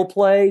scramble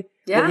play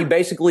where he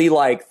basically,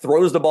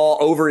 throws the ball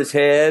over his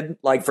head,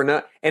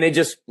 and it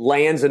just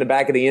lands in the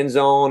back of the end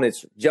zone.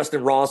 It's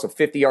Justin Ross, a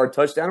 50-yard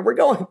touchdown. And we're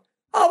going,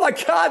 oh, my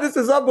God, this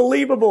is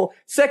unbelievable.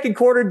 Second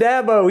quarter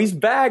Dabo. He's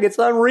back. It's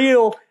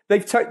unreal.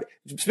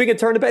 Speaking of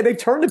turn the page, they've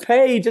turned the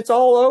page. It's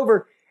all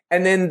over.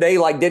 And then they,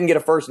 didn't get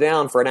a first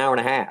down for an hour and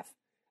a half.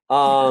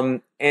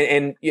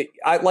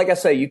 Like I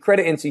say, you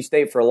credit NC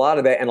State for a lot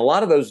of that. And a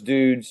lot of those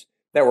dudes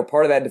that were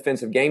part of that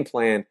defensive game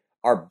plan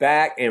are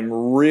back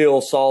and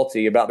real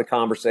salty about the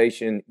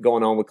conversation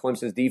going on with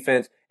Clemson's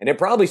defense. And they're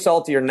probably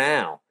saltier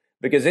now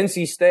because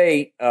NC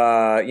State,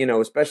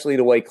 especially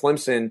the way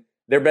Clemson,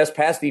 their best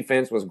pass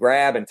defense was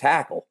grab and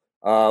tackle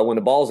when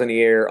the ball's in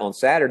the air on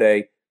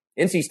Saturday.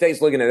 NC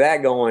State's looking at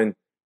that going,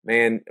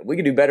 man, we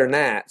could do better than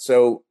that.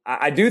 So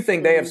I do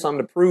think they have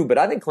something to prove, but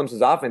I think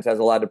Clemson's offense has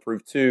a lot to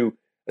prove too,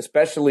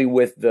 especially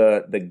with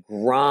the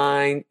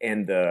grind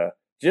and the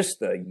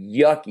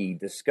yucky,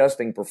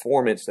 disgusting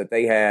performance that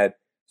they had,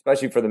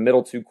 especially for the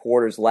middle 2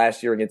 quarters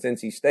last year against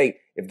NC State.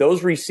 If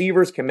those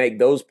receivers can make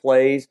those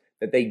plays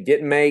that they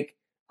didn't make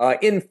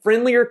in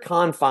friendlier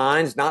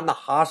confines, not in the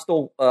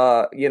hostile,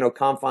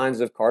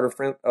 confines of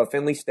Carter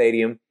Finley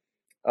Stadium,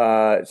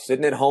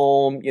 sitting at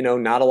home,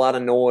 not a lot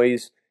of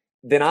noise,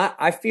 then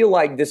I feel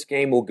like this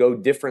game will go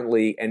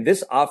differently. And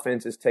this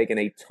offense has taken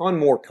a ton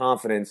more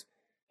confidence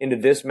into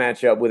this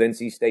matchup with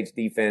NC State's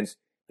defense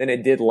than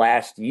it did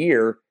last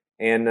year.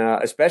 And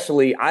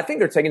especially, I think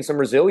they're taking some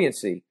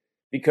resiliency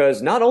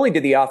because not only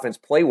did the offense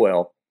play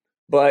well,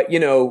 but,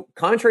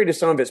 contrary to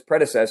some of its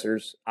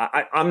predecessors,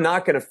 I'm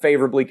not going to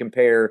favorably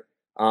compare,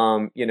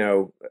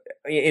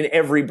 in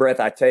every breath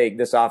I take,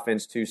 this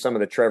offense to some of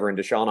the Trevor and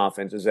Deshaun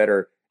offenses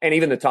and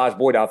even the Taj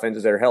Boyd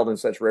offenses that are held in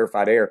such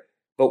rarefied air.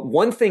 But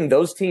one thing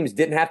those teams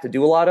didn't have to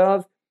do a lot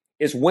of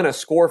is win a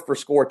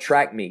score-for-score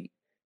track meet.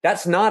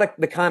 That's not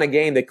the kind of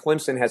game that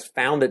Clemson has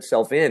found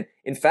itself in.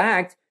 In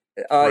fact,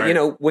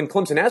 when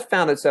Clemson has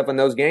found itself in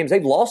those games,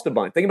 they've lost a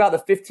bunch. Think about the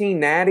 15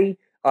 Natty.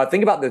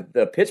 Think about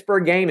the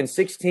Pittsburgh game in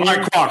 16. All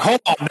right, Clark,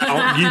 hold on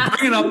now. You're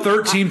bringing up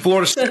 13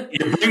 Florida State.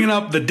 You're bringing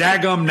up the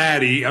daggum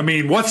Natty. I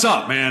mean, what's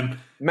up, man?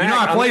 Mac,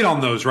 I played on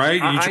those, right?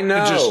 I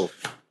know.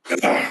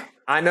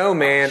 I know,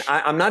 man.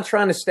 I'm not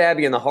trying to stab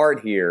you in the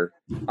heart here.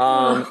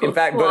 In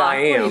fact, but I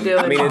am.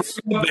 I mean, it's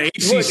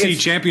the ACC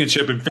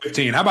championship in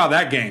 15. How about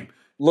that game?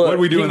 Look, what are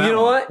we doing? You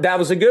know what? That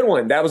was a good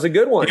one. And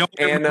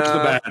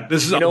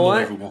this is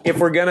unbelievable. What? If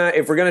we're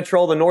gonna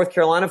troll the North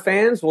Carolina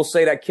fans, we'll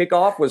say that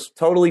kickoff was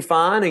totally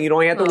fine, and you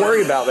don't have to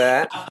worry about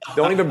that.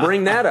 Don't even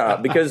bring that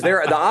up because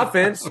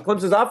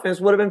Clemson's offense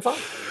would have been fine.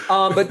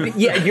 But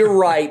yeah, you're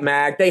right,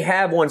 Mac. They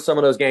have won some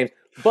of those games.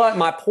 But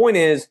my point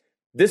is,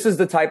 this is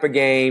the type of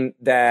game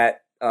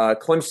that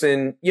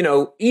Clemson,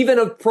 even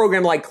a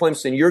program like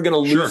Clemson, you're going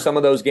to lose some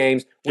of those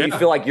games where you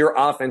feel like your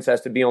offense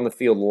has to be on the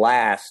field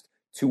last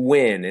to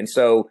win. And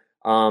so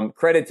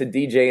credit to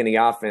DJ and the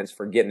offense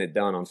for getting it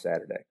done on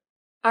Saturday.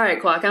 All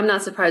right, Quack, I'm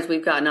not surprised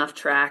we've gotten off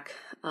track.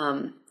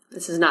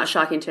 This is not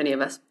shocking to any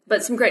of us,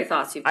 but some great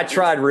thoughts. I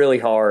tried really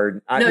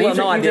hard. You're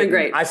doing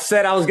great. I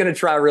said I was going to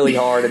try really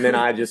hard, and then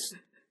I just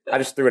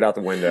threw it out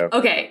the window.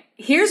 Okay,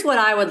 here's what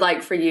I would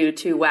like for you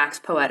to wax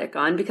poetic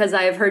on, because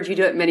I have heard you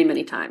do it many,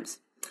 many times.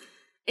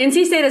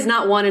 NC State has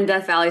not won in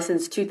Death Valley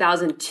since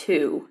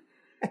 2002.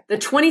 The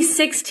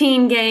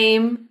 2016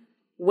 game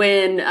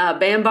when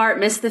Bambart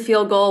missed the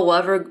field goal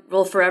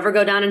will forever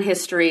go down in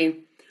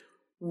history.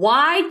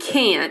 Why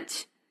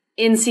can't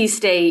NC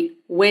State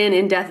win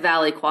in Death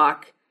Valley,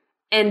 Quack?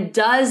 And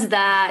does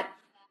that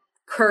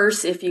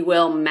curse, if you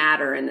will,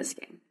 matter in this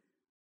game?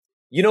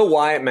 You know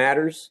why it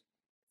matters?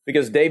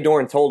 Because Dave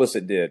Doeren told us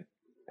it did.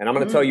 And I'm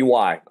going to tell you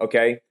why,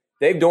 okay?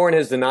 Dave Doeren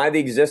has denied the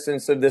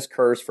existence of this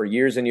curse for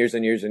years and years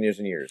and years and years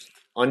and years.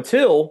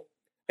 Until,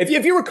 if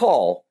you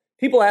recall,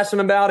 people asked him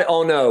about it.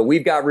 Oh, no,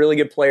 we've got really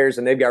good players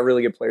and they've got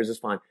really good players. It's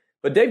fine.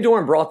 But Dave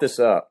Doeren brought this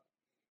up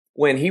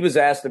when he was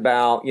asked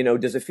about,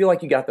 does it feel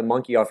like you got the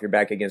monkey off your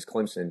back against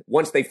Clemson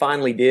once they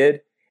finally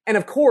did? And,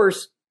 of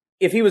course,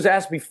 if he was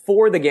asked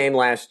before the game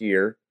last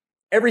year,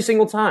 every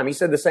single time he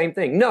said the same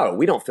thing. No,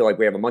 we don't feel like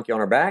we have a monkey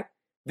on our back.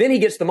 Then he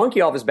gets the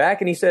monkey off his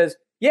back and he says,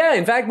 yeah,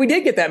 in fact, we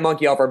did get that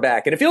monkey off our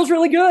back. And it feels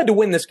really good to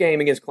win this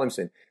game against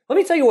Clemson. Let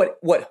me tell you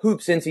what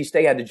hoops NC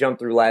State had to jump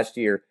through last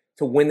year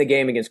to win the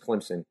game against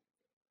Clemson.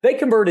 They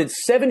converted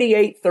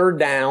 78 third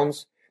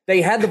downs.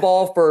 They had the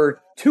ball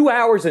for 2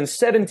 hours and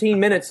 17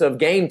 minutes of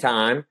game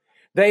time.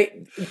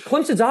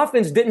 Clemson's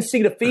offense didn't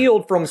see the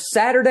field from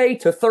Saturday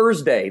to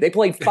Thursday. They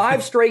played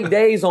 5 straight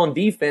days on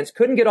defense,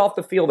 couldn't get off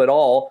the field at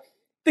all.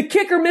 The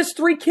kicker missed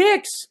 3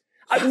 kicks.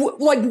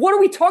 What are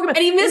we talking about?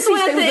 And he missed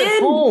one at the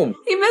end. Home.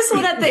 He missed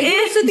one at the end. He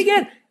missed at the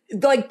end.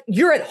 Like,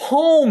 you're at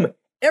home.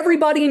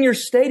 Everybody in your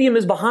stadium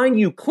is behind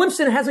you.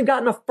 Clemson hasn't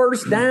gotten a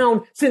first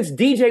down since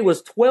DJ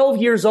was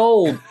 12 years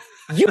old.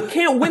 You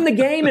can't win the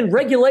game in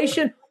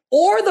regulation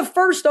or the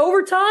first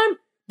overtime.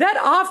 That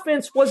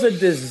offense was a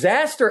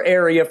disaster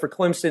area for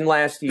Clemson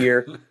last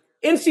year.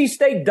 NC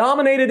State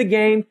dominated the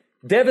game.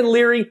 Devin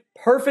Leary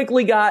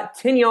perfectly got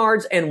 10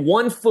 yards and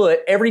 1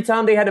 foot every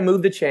time they had to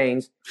move the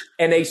chains,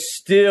 and they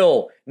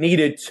still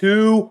needed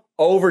 2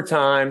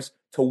 overtimes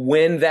to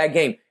win that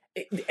game.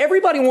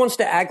 Everybody wants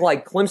to act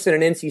like Clemson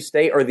and NC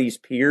State are these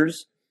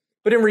peers,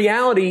 but in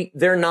reality,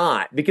 they're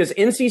not, because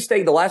NC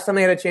State, the last time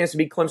they had a chance to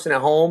beat Clemson at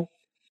home,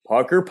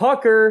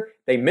 pucker,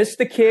 they missed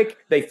the kick,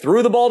 they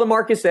threw the ball to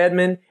Marcus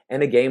Edmond,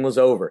 and the game was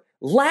over.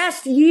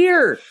 Last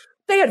year,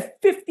 they had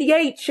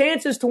 58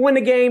 chances to win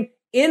the game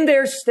in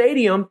their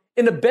stadium,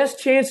 in the best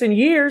chance in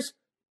years.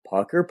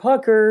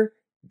 Pucker.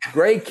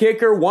 Great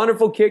kicker,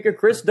 wonderful kicker,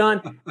 Chris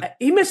Dunn.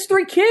 He missed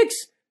 3 kicks.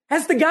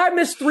 Has the guy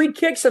missed 3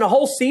 kicks in a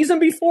whole season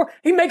before?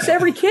 He makes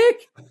every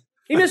kick.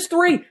 He missed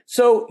 3.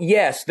 So,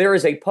 yes, there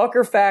is a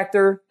pucker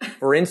factor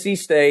for NC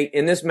State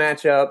in this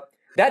matchup.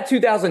 That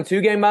 2002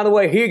 game, by the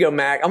way, here you go,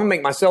 Mac. I'm going to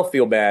make myself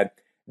feel bad.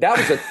 That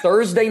was a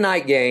Thursday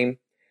night game.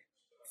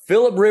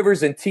 Phillip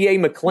Rivers and T.A.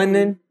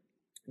 McClendon.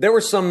 There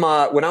were some,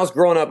 when I was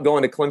growing up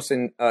going to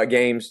Clemson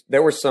games,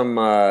 there were some,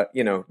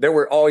 there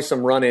were always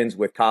some run-ins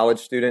with college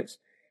students.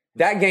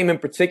 That game in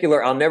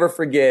particular, I'll never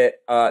forget.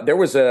 There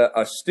was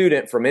a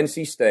student from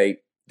NC State.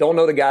 Don't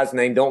know the guy's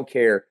name, don't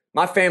care.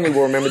 My family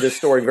will remember this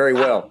story very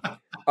well.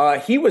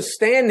 He was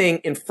standing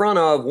in front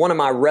of one of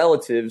my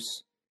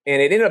relatives,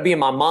 and it ended up being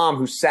my mom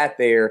who sat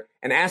there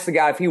and asked the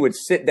guy if he would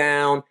sit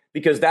down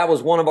because that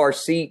was one of our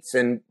seats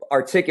and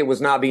our ticket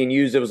was not being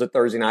used. It was a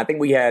Thursday night. I think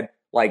we had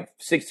like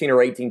 16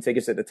 or 18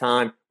 tickets at the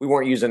time. We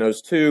weren't using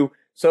those 2.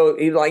 So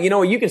he's like,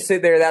 you can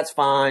sit there. That's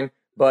fine.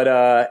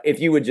 But if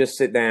you would just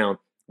sit down.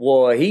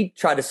 Well, he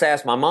tried to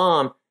sass my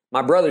mom.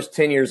 My brother's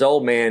 10 years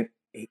old, man.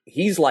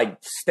 He's like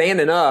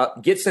standing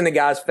up, gets in the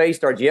guy's face,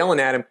 starts yelling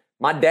at him.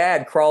 My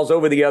dad crawls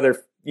over the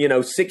other,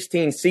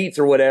 16 seats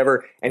or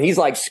whatever. And he's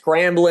like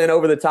scrambling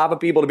over the top of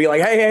people to be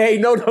like, hey,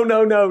 no,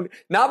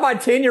 not my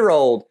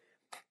 10-year-old.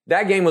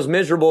 That game was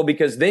miserable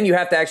because then you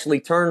have to actually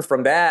turn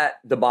from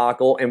that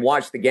debacle and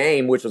watch the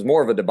game, which was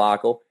more of a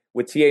debacle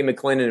with T.A.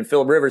 McClendon and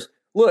Phillip Rivers.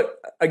 Look,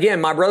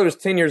 again, my brother's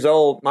 10 years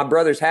old. My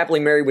brother's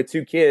happily married with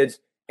 2 kids,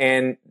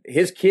 and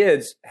his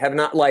kids have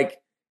not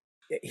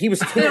he was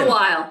 10. It's been a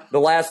while. The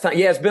last time.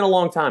 Yeah, it's been a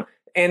long time.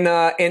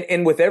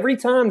 And with every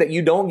time that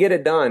you don't get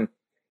it done,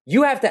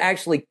 you have to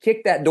actually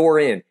kick that door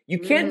in. You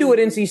can't do what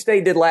NC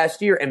State did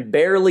last year and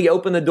barely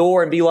open the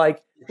door and be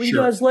like, will you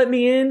guys let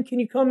me in? Can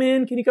you come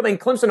in? Can you come in? And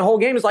Clemson the whole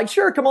game is like,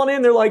 sure, come on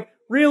in. They're like,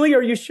 really?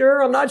 Are you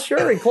sure? I'm not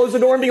sure. And close the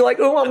door and be like,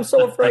 oh, I'm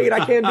so afraid.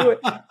 I can't do it.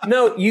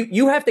 No,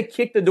 you have to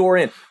kick the door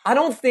in. I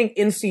don't think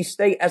NC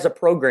State as a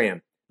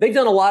program, they've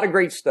done a lot of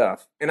great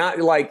stuff. And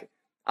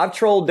I've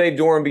trolled Dave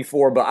Doeren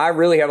before, but I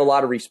really have a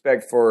lot of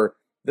respect for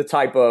the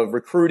type of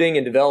recruiting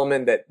and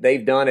development that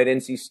they've done at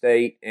NC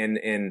State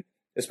and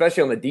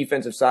especially on the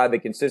defensive side, the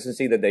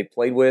consistency that they've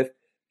played with.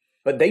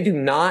 But they do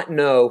not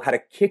know how to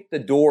kick the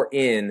door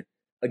in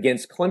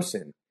against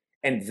Clemson.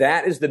 And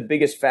that is the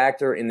biggest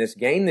factor in this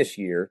game this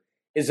year,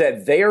 is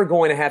that they are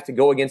going to have to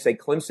go against a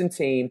Clemson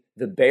team.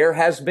 The Bear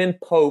has been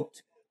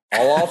poked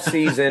all off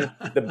season.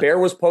 The Bear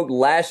was poked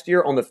last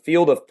year on the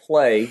field of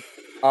play.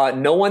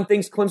 No one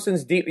thinks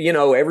Clemson's deep.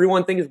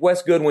 Everyone thinks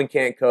Wes Goodwin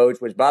can't coach,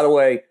 which, by the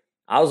way,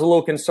 I was a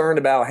little concerned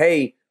about.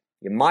 Hey,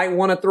 you might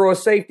want to throw a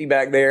safety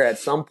back there at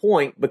some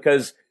point,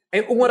 because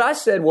and what I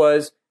said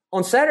was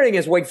on Saturday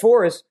against Wake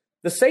Forest,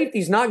 the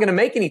safety's not going to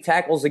make any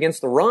tackles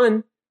against the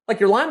run. Like,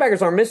 your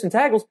linebackers aren't missing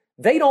tackles.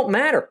 They don't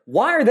matter.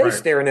 Why are they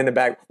staring in the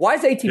back? Why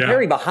is A.T.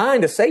 Perry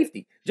behind a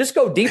safety? Just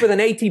go deeper than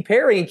A.T.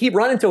 Perry and keep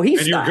running until he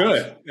stops. You're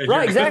good.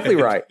 Right, exactly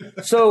right.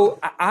 So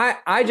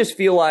I just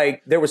feel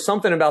like there was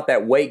something about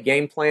that Wake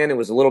game plan. It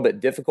was a little bit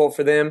difficult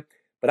for them.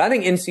 But I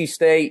think NC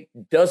State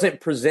doesn't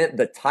present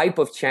the type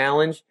of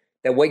challenge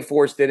that Wake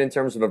Forest did in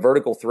terms of a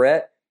vertical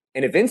threat.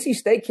 And if NC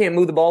State can't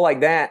move the ball like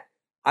that,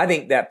 I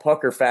think that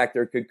pucker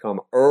factor could come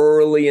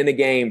early in the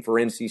game for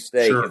NC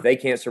State if they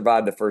can't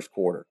survive the first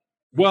quarter.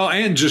 Well,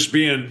 and just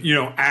being,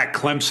 at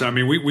Clemson, I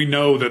mean, we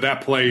know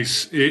that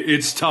place,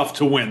 it's tough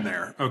to win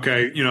there,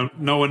 okay?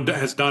 No one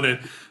has done it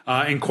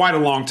in quite a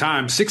long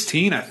time.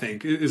 16, I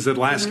think, is the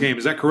last game.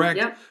 Is that correct?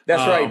 Yep.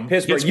 That's right,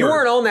 Pittsburgh. You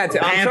weren't on that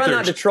team. I'm trying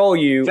not to troll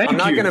you. I'm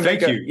not going to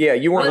make a – yeah,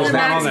 you weren't on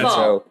that team.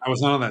 I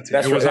was not on that team.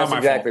 That's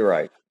exactly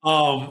right.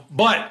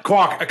 But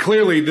Quack,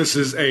 clearly this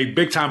is a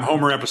big time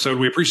Homer episode.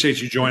 We appreciate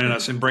you joining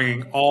us and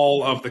bringing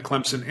all of the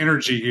Clemson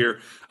energy here.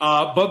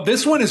 But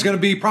this one is going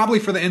to be probably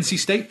for the NC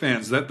State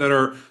fans that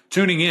are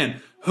tuning in.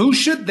 Who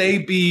should they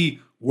be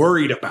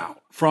worried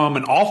about from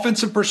an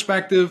offensive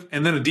perspective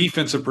and then a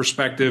defensive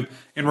perspective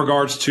in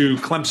regards to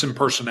Clemson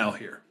personnel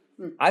here?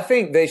 I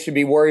think they should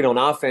be worried on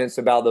offense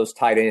about those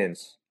tight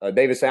ends,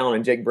 Davis Allen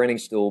and Jake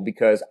Brenningstool,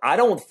 because I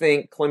don't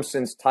think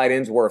Clemson's tight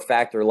ends were a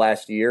factor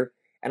last year.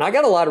 And I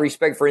got a lot of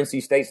respect for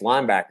NC State's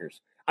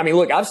linebackers. I mean,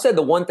 look, I've said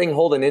the one thing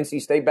holding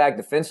NC State back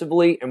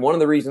defensively, and one of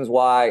the reasons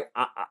why,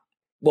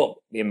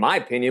 in my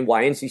opinion,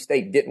 why NC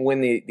State didn't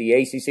win the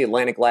ACC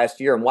Atlantic last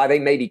year and why they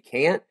maybe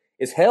can't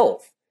is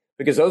health,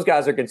 because those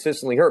guys are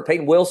consistently hurt.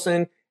 Peyton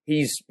Wilson,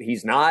 he's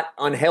not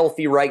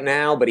unhealthy right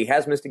now, but he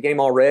has missed a game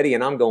already,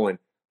 and I'm going,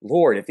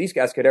 Lord, if these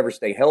guys could ever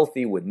stay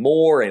healthy with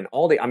Moore and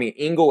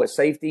Ingle at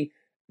safety,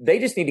 they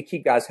just need to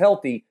keep guys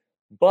healthy.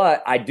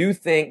 But I do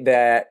think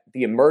that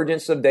the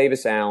emergence of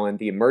Davis Allen,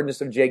 the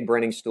emergence of Jake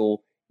Brenningstool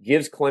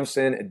gives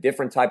Clemson a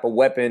different type of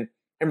weapon.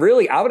 And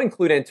really, I would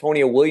include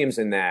Antonio Williams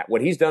in that.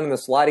 What he's done in the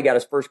slide, he got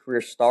his first career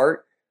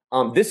start.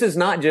 This is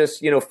not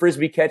just,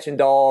 frisbee catching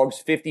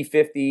dogs,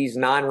 50-50s,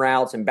 9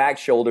 routes, and back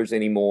shoulders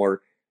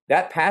anymore.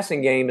 That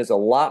passing game is a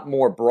lot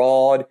more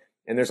broad,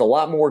 and there's a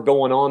lot more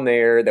going on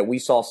there that we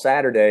saw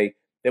Saturday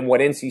than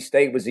what NC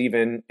State was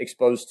even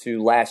exposed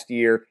to last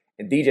year.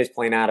 And DJ's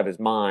playing out of his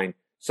mind.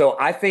 So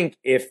I think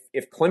if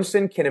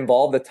Clemson can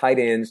involve the tight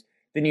ends,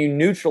 then you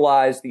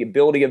neutralize the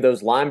ability of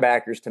those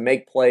linebackers to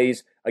make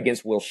plays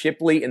against Will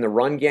Shipley in the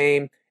run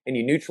game, and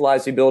you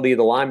neutralize the ability of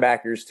the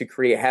linebackers to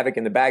create havoc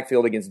in the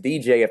backfield against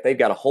DJ if they've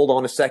got to hold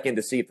on a second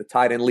to see if the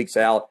tight end leaks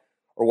out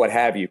or what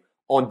have you.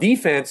 On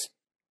defense,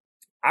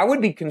 I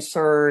would be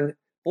concerned.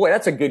 Boy,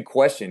 that's a good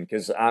question,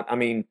 because,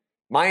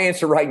 my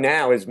answer right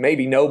now is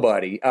maybe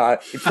nobody.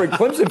 For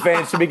Clemson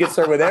fans should be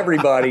concerned with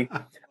everybody.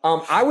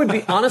 I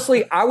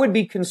would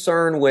be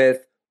concerned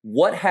with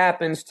what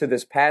happens to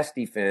this pass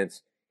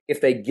defense if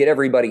they get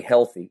everybody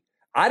healthy.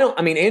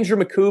 Andrew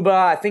Makuba,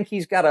 I think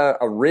he's got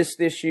a wrist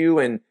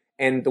issue,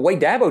 and the way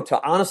Dabo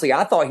honestly,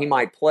 I thought he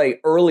might play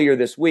earlier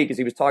this week, as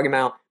he was talking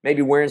about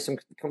maybe wearing some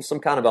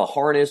kind of a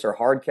harness or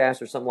hard cast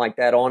or something like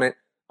that on it,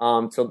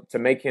 to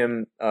make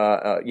him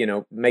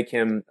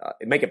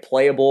make it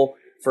playable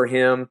for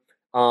him.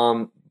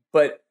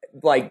 But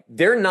like,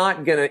 you're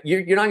not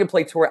gonna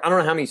play Torrey. I don't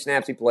know how many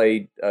snaps he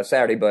played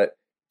Saturday, but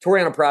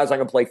Toriano Pride's not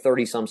gonna play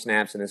 30-some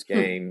snaps in this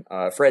game.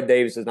 Fred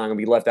Davis is not gonna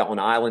be left out on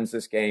islands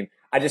this game.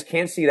 I just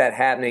can't see that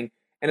happening.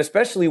 And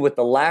especially with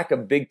the lack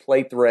of big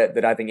play threat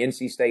that I think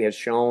NC State has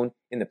shown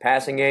in the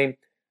passing game,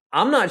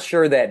 I'm not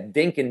sure that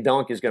dink and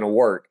dunk is going to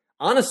work.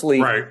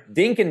 Honestly,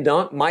 Dink and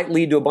dunk might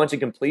lead to a bunch of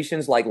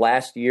completions like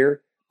last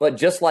year, but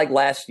just like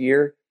last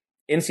year,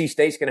 NC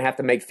State's going to have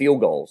to make field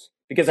goals,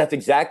 because that's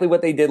exactly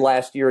what they did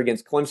last year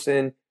against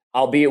Clemson,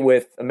 albeit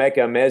with Emeka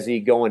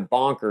Emezi going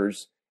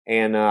bonkers.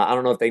 And I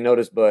don't know if they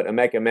noticed, but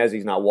Emeka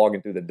Emezi's not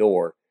walking through the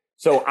door.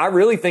 So I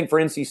really think for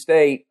NC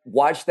State,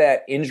 watch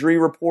that injury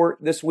report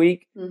this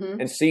week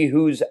and see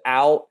who's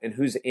out and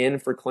who's in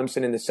for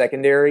Clemson in the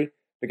secondary,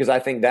 because I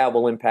think that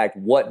will impact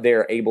what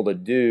they're able to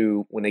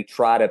do when they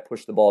try to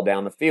push the ball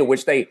down the field,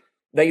 which they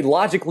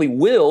logically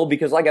will,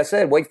 because like I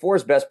said, Wake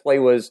Forest's best play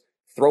was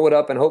throw it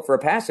up and hope for a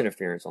pass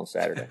interference on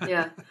Saturday.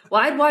 Yeah.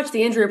 Well, I'd watch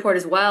the injury report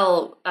as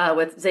well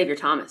with Xavier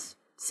Thomas,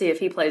 see if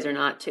he plays or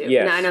not, too.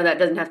 Yes. Now, I know that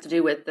doesn't have to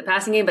do with the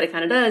passing game, but it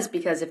kind of does,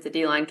 because if the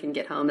D-line can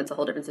get home, it's a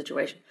whole different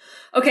situation.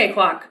 Okay,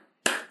 Quack,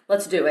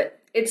 let's do it.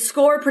 It's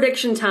score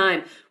prediction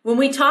time. When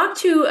we talked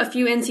to a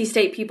few NC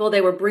State people,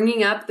 they were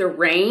bringing up the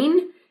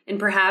rain, and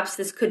perhaps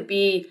this could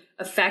be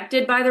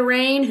affected by the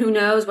rain. Who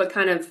knows what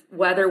kind of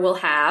weather we'll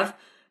have.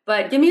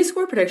 But give me a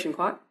score prediction,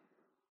 Quack.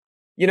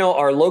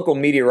 our local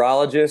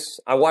meteorologists,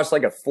 I watched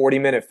like a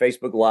 40-minute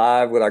Facebook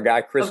Live with our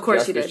guy, Chris Of course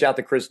Justice. you did. Shout out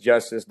to Chris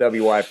Justice,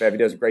 WYFF. He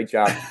does a great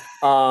job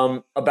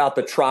about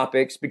the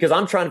tropics, because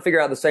I'm trying to figure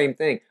out the same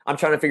thing. I'm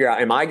trying to figure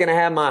out, am I going to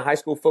have my high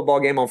school football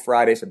game on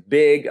Friday? It's a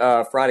big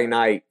Friday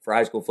night for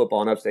high school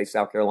football in upstate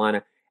South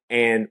Carolina.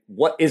 And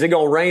what is it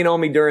going to rain on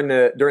me during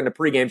the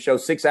pregame show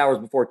 6 hours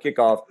before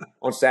kickoff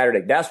on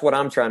Saturday? That's what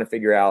I'm trying to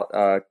figure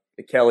out,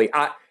 Kelly.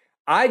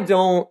 I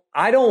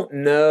don't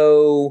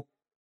know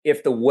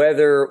if the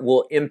weather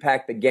will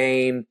impact the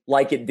game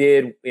like it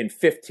did in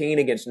 15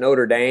 against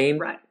Notre Dame,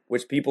 Right.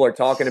 which people are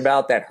talking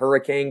about, that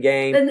hurricane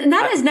game. And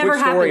that has never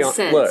happened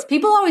since. Look,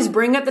 People always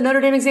bring up the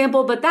Notre Dame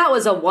example, but that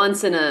was a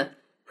once in a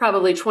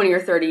probably 20 or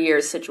 30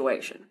 years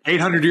situation.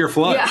 800-year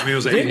flood. Yeah. I mean, it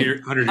was an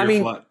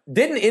 800-year flood.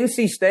 Didn't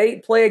NC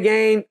State play a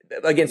game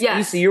against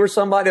ECU or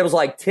somebody that was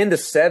like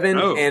 10-7?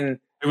 No. And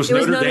It was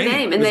Notre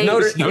Dame. And it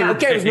was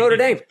Notre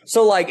Dame.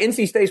 So, like,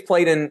 NC State's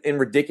played in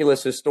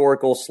ridiculous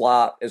historical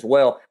slop as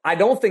well. I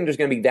don't think there's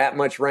going to be that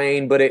much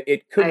rain, but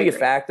it could be a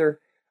factor.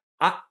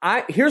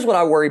 Here's what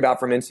I worry about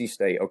from NC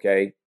State,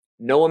 okay?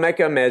 Noah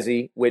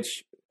Meka-Emezi,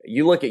 which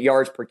you look at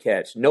yards per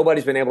catch.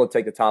 Nobody's been able to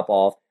take the top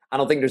off. I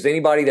don't think there's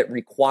anybody that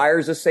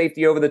requires a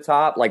safety over the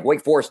top like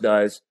Wake Forest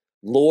does.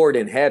 Lord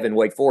in heaven,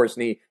 Wake Forest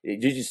you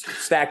just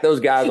stack those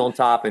guys on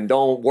top and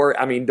don't worry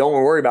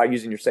about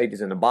using your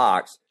safeties in the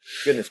box.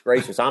 Goodness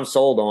gracious, I'm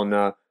sold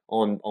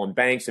on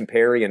Banks and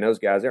Perry and those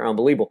guys. They're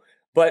unbelievable.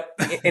 But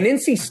in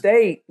NC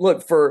State,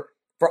 look, for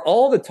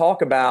all the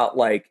talk about,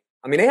 like,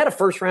 I mean, they had a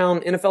first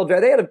round NFL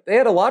draft. They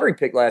had a lottery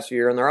pick last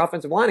year on their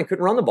offensive line and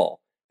couldn't run the ball.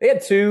 They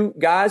had two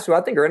guys who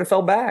I think are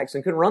NFL backs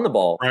and couldn't run the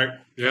ball. Right.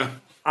 Yeah.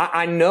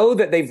 I know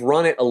that they've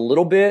run it a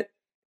little bit,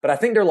 but I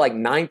think they're like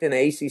 9th in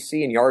the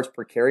ACC in yards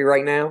per carry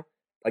right now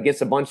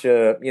against a bunch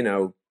of,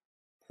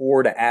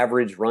 poor to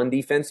average run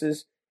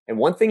defenses. And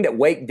one thing that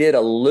Wake did a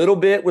little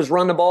bit was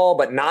run the ball,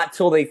 but not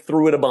till they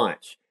threw it a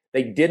bunch.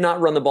 They did not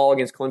run the ball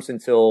against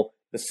Clemson till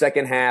the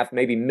second half,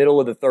 maybe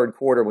middle of the third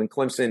quarter, when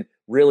Clemson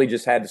really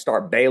just had to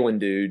start bailing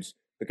dudes,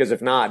 because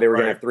if not, they were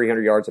going to have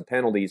 300 yards of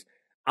penalties.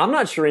 I'm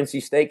not sure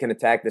NC State can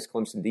attack this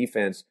Clemson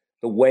defense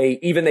the way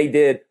even they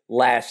did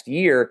last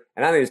year.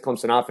 And I think this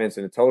Clemson offense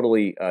in a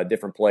totally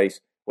different place.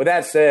 With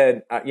that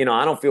said, I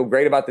don't feel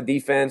great about the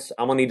defense.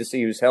 I'm going to need to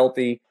see who's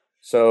healthy.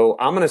 So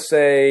I'm going to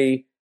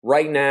say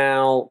right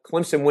now,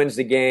 Clemson wins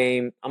the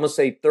game. I'm going to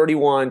say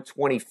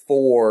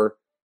 31-24.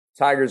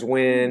 Tigers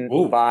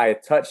win by a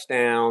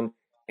touchdown.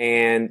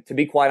 And to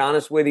be quite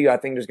honest with you, I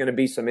think there's going to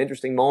be some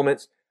interesting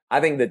moments. I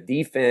think the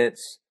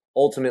defense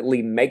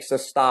ultimately makes a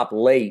stop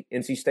late.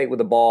 NC State with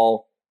the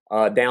ball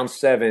down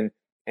 7.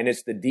 And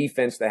it's the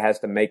defense that has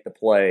to make the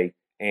play.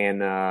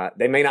 And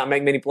they may not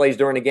make many plays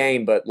during the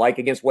game, but like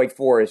against Wake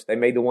Forest, they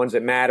made the ones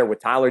that matter with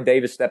Tyler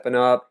Davis stepping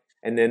up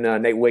and then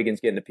Nate Wiggins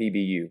getting the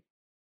PBU.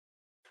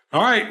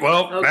 All right.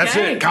 Well, That's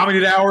it.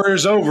 Comedy Hour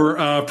is over.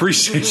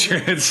 Appreciate your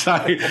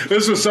insight.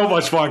 This was so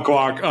much fun,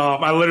 Quack.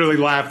 I literally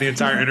laughed the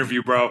entire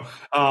interview, bro.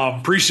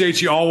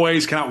 Appreciate you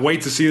always. Cannot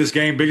wait to see this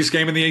game. Biggest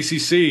game in the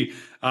ACC.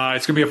 It's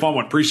going to be a fun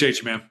one. Appreciate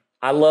you, man.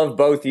 I love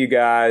both you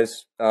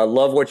guys.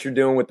 Love what you're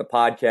doing with the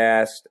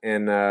podcast.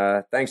 And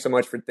thanks so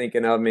much for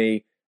thinking of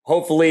me.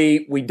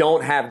 Hopefully we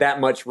don't have that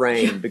much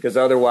rain, because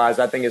otherwise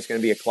I think it's going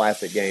to be a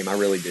classic game. I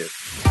really do.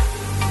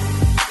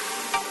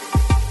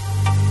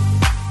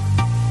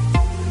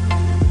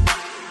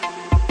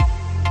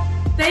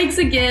 Thanks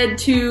again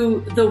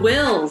to the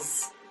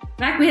Wills. In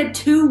fact, we had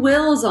 2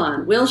 Wills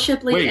on, Will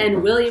Shipley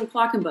and William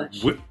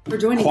Quackenbush, for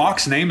joining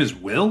Quack's name is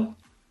Will?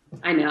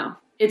 I know.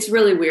 It's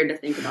really weird to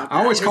think about that.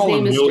 I always call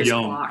him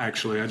William, Quack.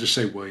 actually. I just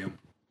say William.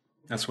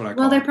 That's what I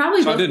call Well, they're him.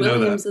 probably So both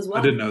Williams as well.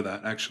 I didn't know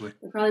that, actually.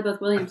 They're probably both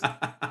Williams.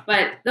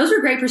 But those are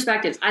great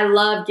perspectives. I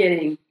love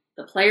getting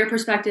the player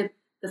perspective,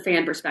 the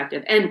fan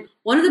perspective. And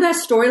one of the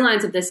best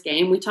storylines of this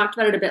game, we talked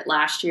about it a bit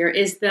last year,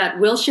 is that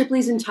Will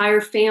Shipley's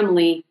entire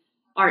family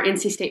are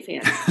NC State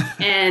fans.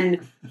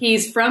 And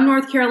he's from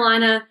North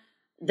Carolina.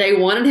 They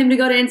wanted him to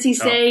go to NC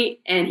State,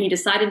 and he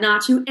decided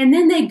not to. And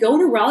then they go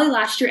to Raleigh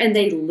last year, and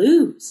they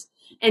lose.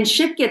 And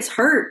Ship gets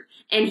hurt,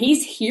 and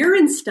he's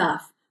hearing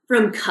stuff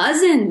from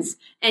cousins,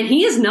 and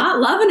he is not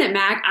loving it,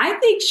 Mac. I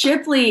think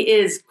Shipley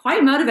is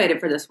quite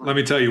motivated for this one. Let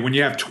me tell you, when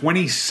you have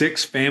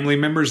 26 family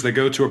members that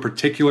go to a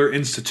particular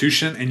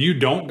institution and you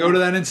don't go to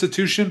that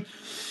institution,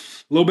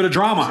 a little bit of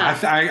drama.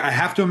 I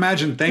have to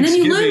imagine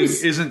Thanksgiving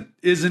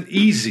isn't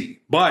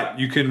easy, but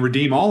you can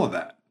redeem all of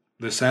that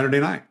this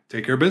Saturday night.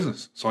 Take care of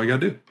business. That's all you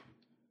got to do.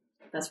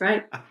 That's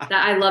right.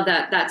 I love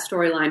that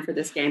storyline for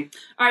this game.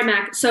 All right,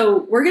 Mac. So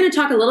we're going to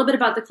talk a little bit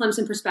about the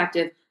Clemson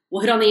perspective.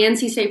 We'll hit on the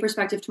NC State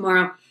perspective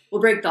tomorrow. We'll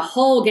break the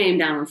whole game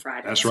down on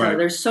Friday. That's right. So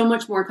there's so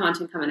much more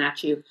content coming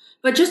at you.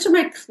 But just from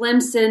a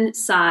Clemson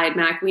side,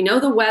 Mac, we know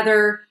the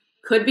weather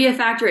could be a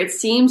factor. It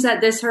seems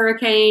that this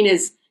hurricane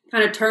is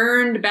kind of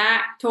turned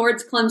back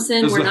towards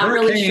Clemson. We're not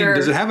really sure.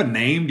 Does it have a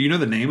name? Do you know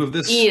the name of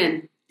this?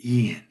 Ian.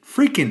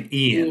 Freaking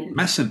Ian.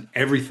 Messing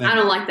everything. I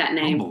don't like that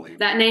name.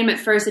 That name at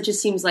first, it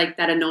just seems like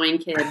that annoying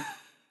kid,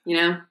 you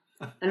know?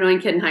 annoying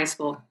kid in high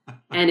school.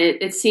 And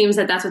it seems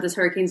that that's what this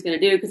Hurricane's going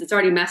to do because it's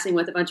already messing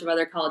with a bunch of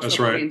other college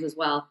football games as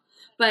well.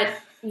 But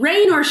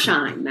rain or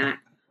shine, Mac,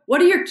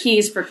 what are your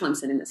keys for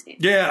Clemson in this game?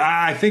 Yeah,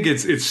 I think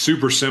it's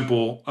super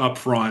simple up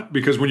front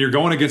because when you're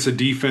going against a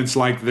defense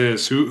like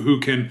this who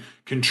can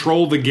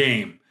control the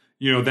game,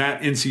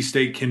 that NC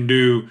State can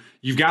do,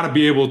 you've got to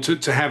be able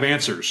to have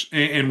answers.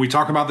 And we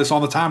talk about this all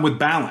the time with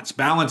balance.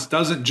 Balance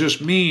doesn't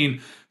just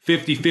mean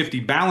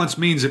 50-50. Balance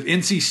means if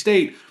NC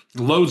State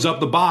loads up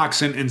the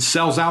box and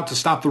sells out to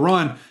stop the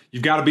run,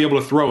 you've got to be able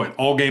to throw it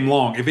all game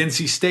long. If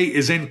NC State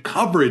is in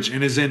coverage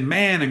and is in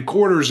man and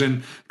quarters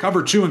and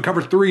cover 2 and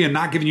cover 3 and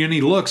not giving you any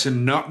looks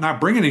and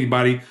not bringing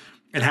anybody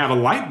and have a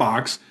light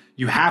box,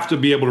 you have to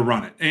be able to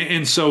run it.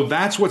 And so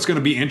that's what's going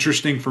to be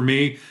interesting for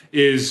me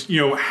is,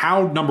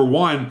 how, number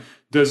one,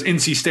 does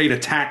NC State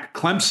attack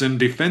Clemson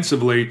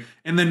defensively?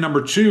 And then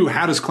number 2,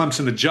 how does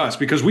Clemson adjust?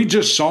 Because we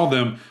just saw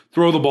them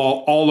throw the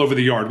ball all over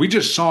the yard. We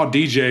just saw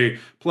DJ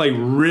play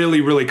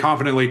really, really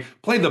confidently,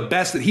 play the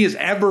best that he has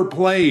ever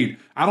played.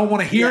 I don't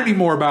want to hear any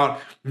more about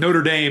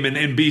Notre Dame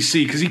and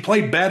BC because he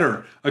played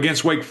better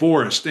against Wake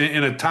Forest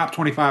in a top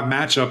 25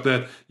 matchup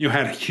that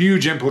had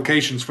huge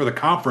implications for the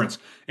conference.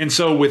 And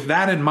so with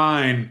that in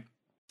mind,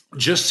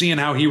 just seeing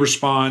how he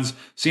responds,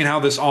 seeing how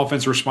this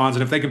offense responds,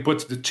 and if they can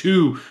put the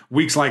 2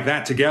 weeks like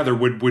that together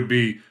would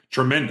be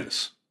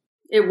tremendous.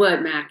 It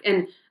would, Mac.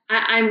 And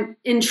I'm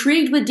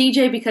intrigued with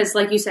DJ because,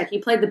 like you said, he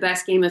played the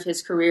best game of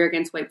his career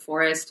against Wake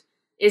Forest.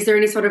 Is there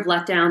any sort of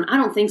letdown? I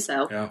don't think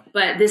so. Yeah.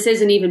 But this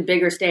is an even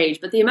bigger stage.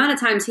 But the amount of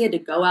times he had to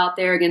go out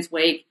there against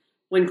Wake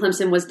when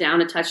Clemson was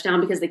down a touchdown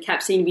because they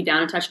kept seeming to be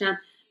down a touchdown,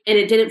 and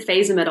it didn't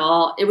faze him at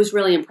all. It was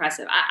really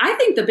impressive. I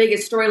think the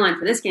biggest storyline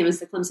for this game is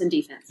the Clemson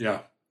defense. Yeah.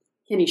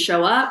 Can you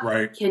show up?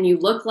 Right. Can you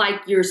look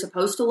like you're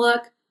supposed to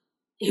look?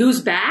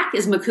 Who's back?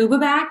 Is Makuba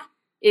back?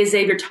 Is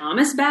Xavier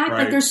Thomas back?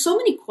 Right. Like, there's so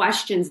many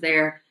questions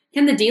there.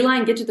 Can the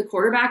D-line get to the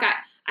quarterback?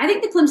 I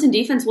think the Clemson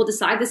defense will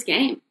decide this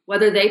game,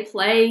 whether they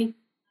play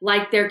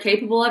like they're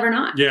capable of or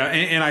not. Yeah,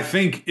 and I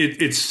think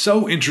it's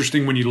so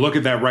interesting when you look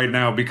at that right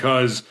now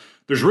because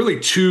there's really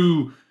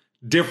 2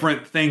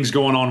 different things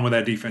going on with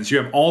that defense. You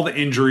have all the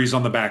injuries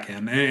on the back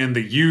end and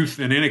the youth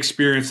and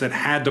inexperience that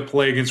had to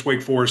play against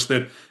Wake Forest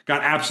that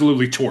got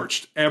absolutely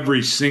torched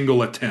every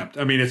single attempt.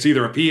 I mean, it's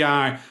either a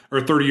PI or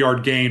a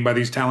 30-yard gain by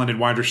these talented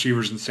wide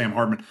receivers and Sam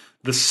Hartman.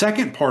 The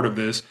second part of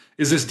this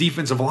is this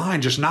defensive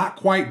line just not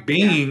quite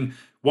being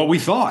what we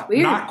thought,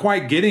 Weird. Not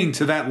quite getting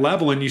to that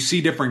level. And you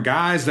see different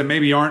guys that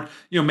maybe aren't,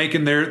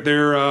 making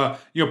their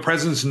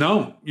presence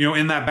known,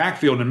 in that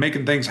backfield and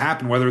making things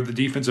happen, whether the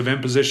defensive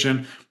end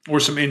position or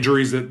some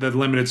injuries that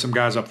limited some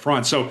guys up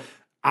front. So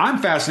I'm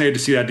fascinated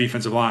to see that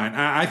defensive line.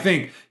 I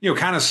think,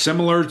 kind of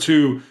similar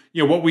to,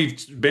 what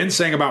we've been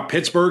saying about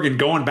Pittsburgh and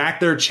going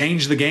back there,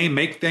 change the game,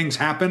 make things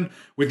happen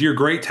with your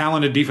great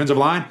talented defensive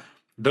line.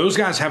 Those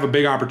guys have a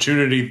big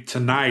opportunity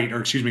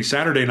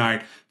Saturday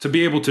night to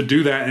be able to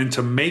do that and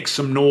to make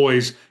some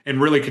noise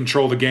and really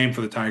control the game for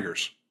the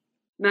Tigers.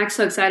 Mac's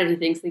so excited he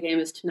thinks the game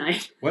is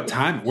tonight. What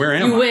time? Where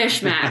am I? You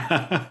wish,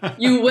 Mac.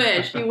 You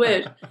wish.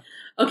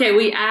 Okay,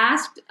 we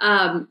asked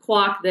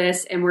Quack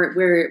this, and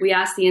we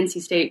asked the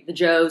NC State, the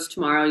Joes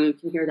tomorrow. You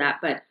can hear that.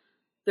 But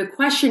the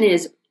question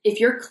is,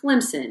 if you're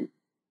Clemson,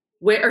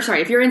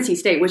 if you're NC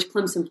State, which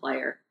Clemson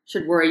player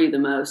should worry you the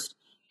most?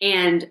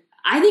 And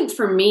I think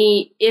for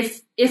me,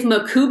 if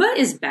Makuba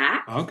is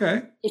back,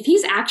 okay, if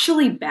he's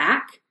actually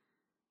back,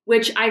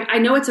 which I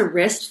know it's a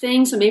wrist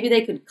thing, so maybe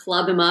they could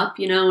club him up,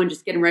 and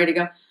just get him ready to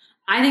go.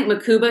 I think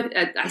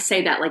Makuba, I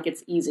say that like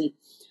it's easy.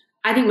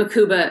 I think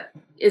Makuba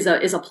is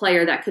a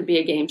player that could be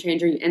a game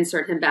changer. You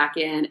insert him back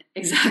in,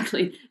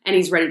 exactly, and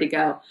he's ready to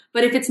go.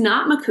 But if it's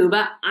not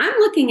Makuba, I'm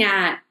looking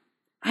at,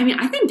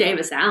 I think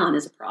Davis Allen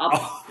is a problem.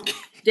 Oh, okay.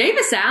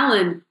 Davis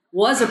Allen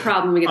was a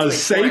problem against a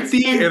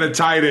safety and a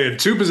tight end,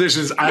 2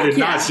 positions I did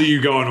not see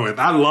you going with.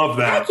 I love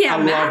that. I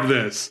love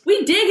this.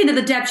 We dig into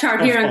the depth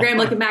chart here on Graham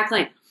Look at Mac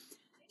Lane.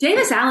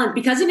 Davis Allen,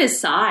 because of his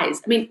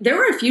size, there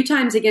were a few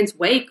times against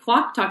Wake,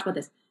 Quack talked about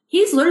this.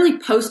 He's literally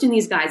posting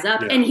these guys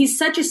up, and he's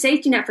such a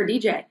safety net for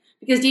DJ.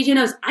 Because DJ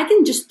knows I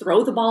can just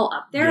throw the ball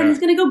up there and he's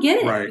going to go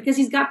get it because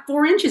he's got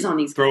 4 inches on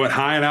these. Throw it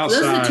high and outside.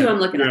 So those are the 2 I'm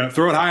looking at.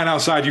 Throw it high and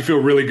outside. You feel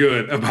really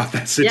good about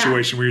that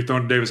situation where you're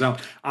throwing to Davis Allen.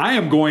 I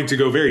am going to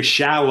go very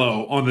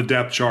shallow on the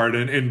depth chart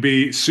and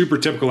be super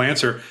typical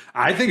answer.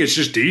 I think it's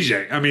just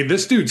DJ.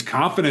 This dude's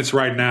confidence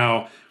right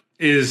now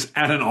is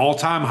at an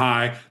all-time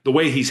high. The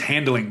way he's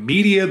handling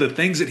media, the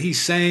things that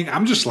he's saying,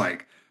 I'm just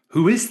like,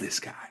 who is this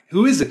guy?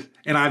 Who is it?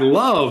 And I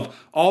love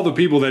all the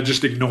people that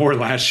just ignore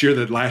last year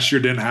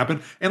didn't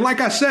happen. And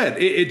like I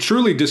said, it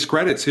truly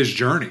discredits his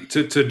journey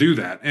to do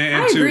that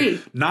and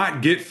to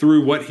not get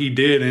through what he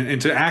did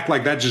and to act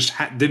like that just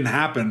didn't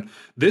happen.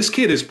 This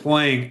kid is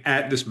playing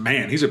at this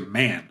man. He's a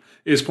man.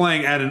 Is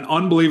playing at an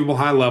unbelievable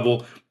high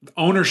level.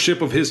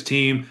 Ownership of his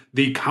team,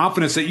 the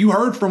confidence that you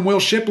heard from Will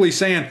Shipley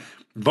saying,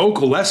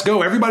 vocal, let's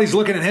go. Everybody's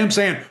looking at him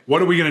saying,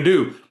 what are we going to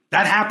do?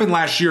 That happened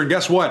last year, and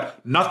guess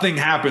what? Nothing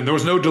happened. There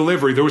was no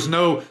delivery. There was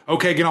no,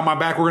 okay, get on my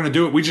back, we're going to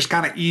do it. We just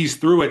kind of eased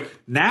through it.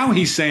 Now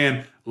he's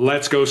saying,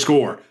 let's go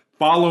score.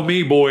 follow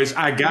me, boys.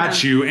 I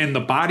got you. And the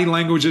body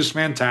language is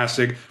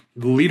fantastic.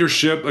 The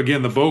leadership,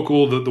 again, the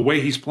vocal, the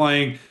way he's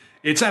playing,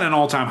 it's at an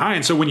all-time high.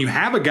 And so when you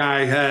have a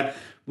guy that,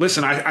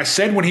 listen, I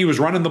said when he was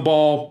running the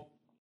ball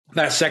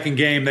that second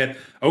game that,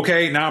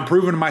 okay, now I'm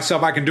proving to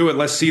myself I can do it.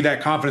 Let's see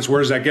that confidence. Where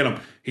does that get him?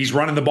 He's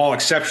running the ball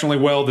exceptionally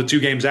well the 2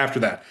 games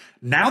after that.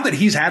 Now that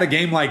he's had a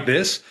game like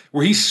this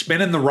where he's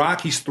spinning the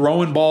rock, he's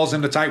throwing balls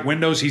into tight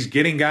windows, he's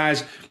getting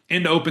guys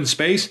into open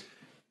space,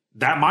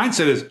 that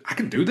mindset is, I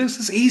can do this.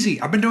 It's easy.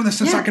 I've been doing this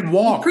since I can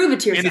walk. Prove it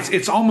to yourself. And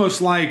it's almost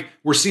like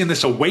we're seeing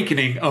this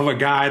awakening of a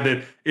guy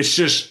that it's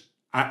just,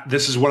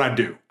 this is what I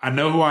do. I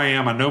know who I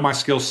am. I know my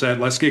skill set.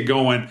 Let's get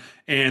going.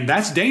 And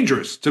that's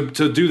dangerous to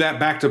do that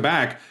back to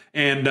back.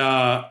 And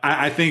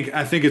I think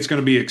it's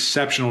going to be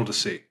exceptional to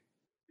see.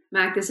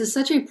 Mac, this is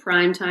such a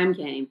primetime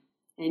game.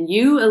 And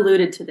you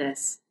alluded to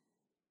this.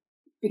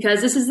 Because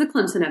this is the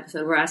Clemson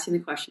episode, we're asking the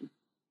question.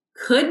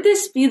 Could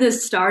this be the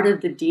start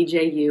of the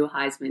DJU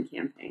Heisman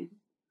campaign?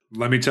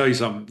 Let me tell you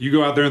something. You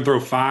go out there and throw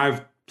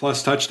 5+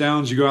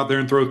 touchdowns. You go out there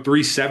and throw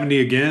 370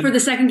 again. For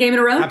the second game in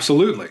a row?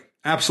 Absolutely.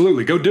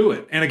 Absolutely. Go do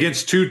it. And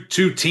against two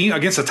team,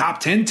 against a top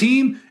 10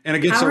 team and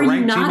against a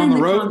ranked team on the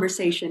road.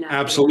 Conversation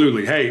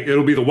absolutely. Hey,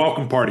 it'll be the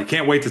welcome party.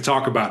 Can't wait to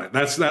talk about it.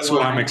 That's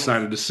what I'm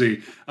excited to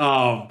see.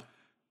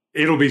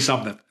 It'll be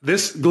something.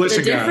 Listen, the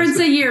difference guys,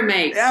 a year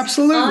makes.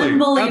 Absolutely.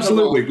 Unbelievable.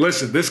 Absolutely.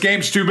 Listen, this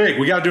game's too big.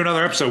 We got to do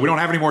another episode. We don't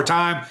have any more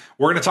time.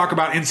 We're going to talk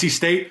about NC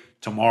State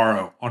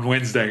tomorrow on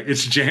Wednesday.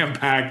 It's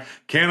jam-packed.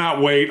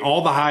 Cannot wait.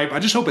 All the hype. I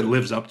just hope it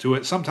lives up to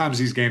it. Sometimes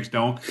these games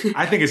don't.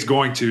 I think it's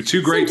going to.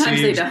 2 great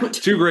teams.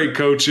 2 great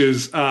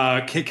coaches.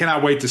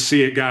 Cannot wait to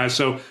see it, guys.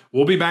 So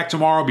we'll be back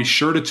tomorrow. Be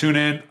sure to tune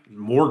in.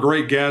 More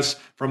great guests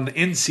from the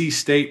NC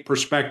State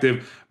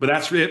perspective. But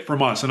that's it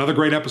from us. Another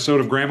great episode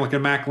of Gramlich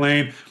and Mac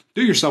Lane.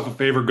 Do yourself a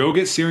favor. Go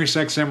get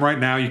SiriusXM right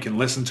now. You can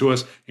listen to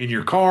us in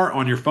your car,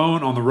 on your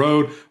phone, on the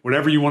road,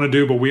 whatever you want to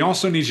do. But we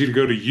also need you to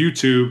go to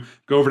YouTube,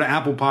 go over to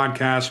Apple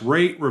Podcasts,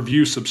 rate,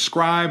 review,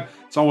 subscribe.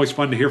 It's always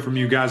fun to hear from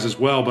you guys as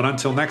well. But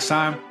until next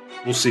time,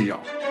 we'll see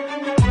y'all.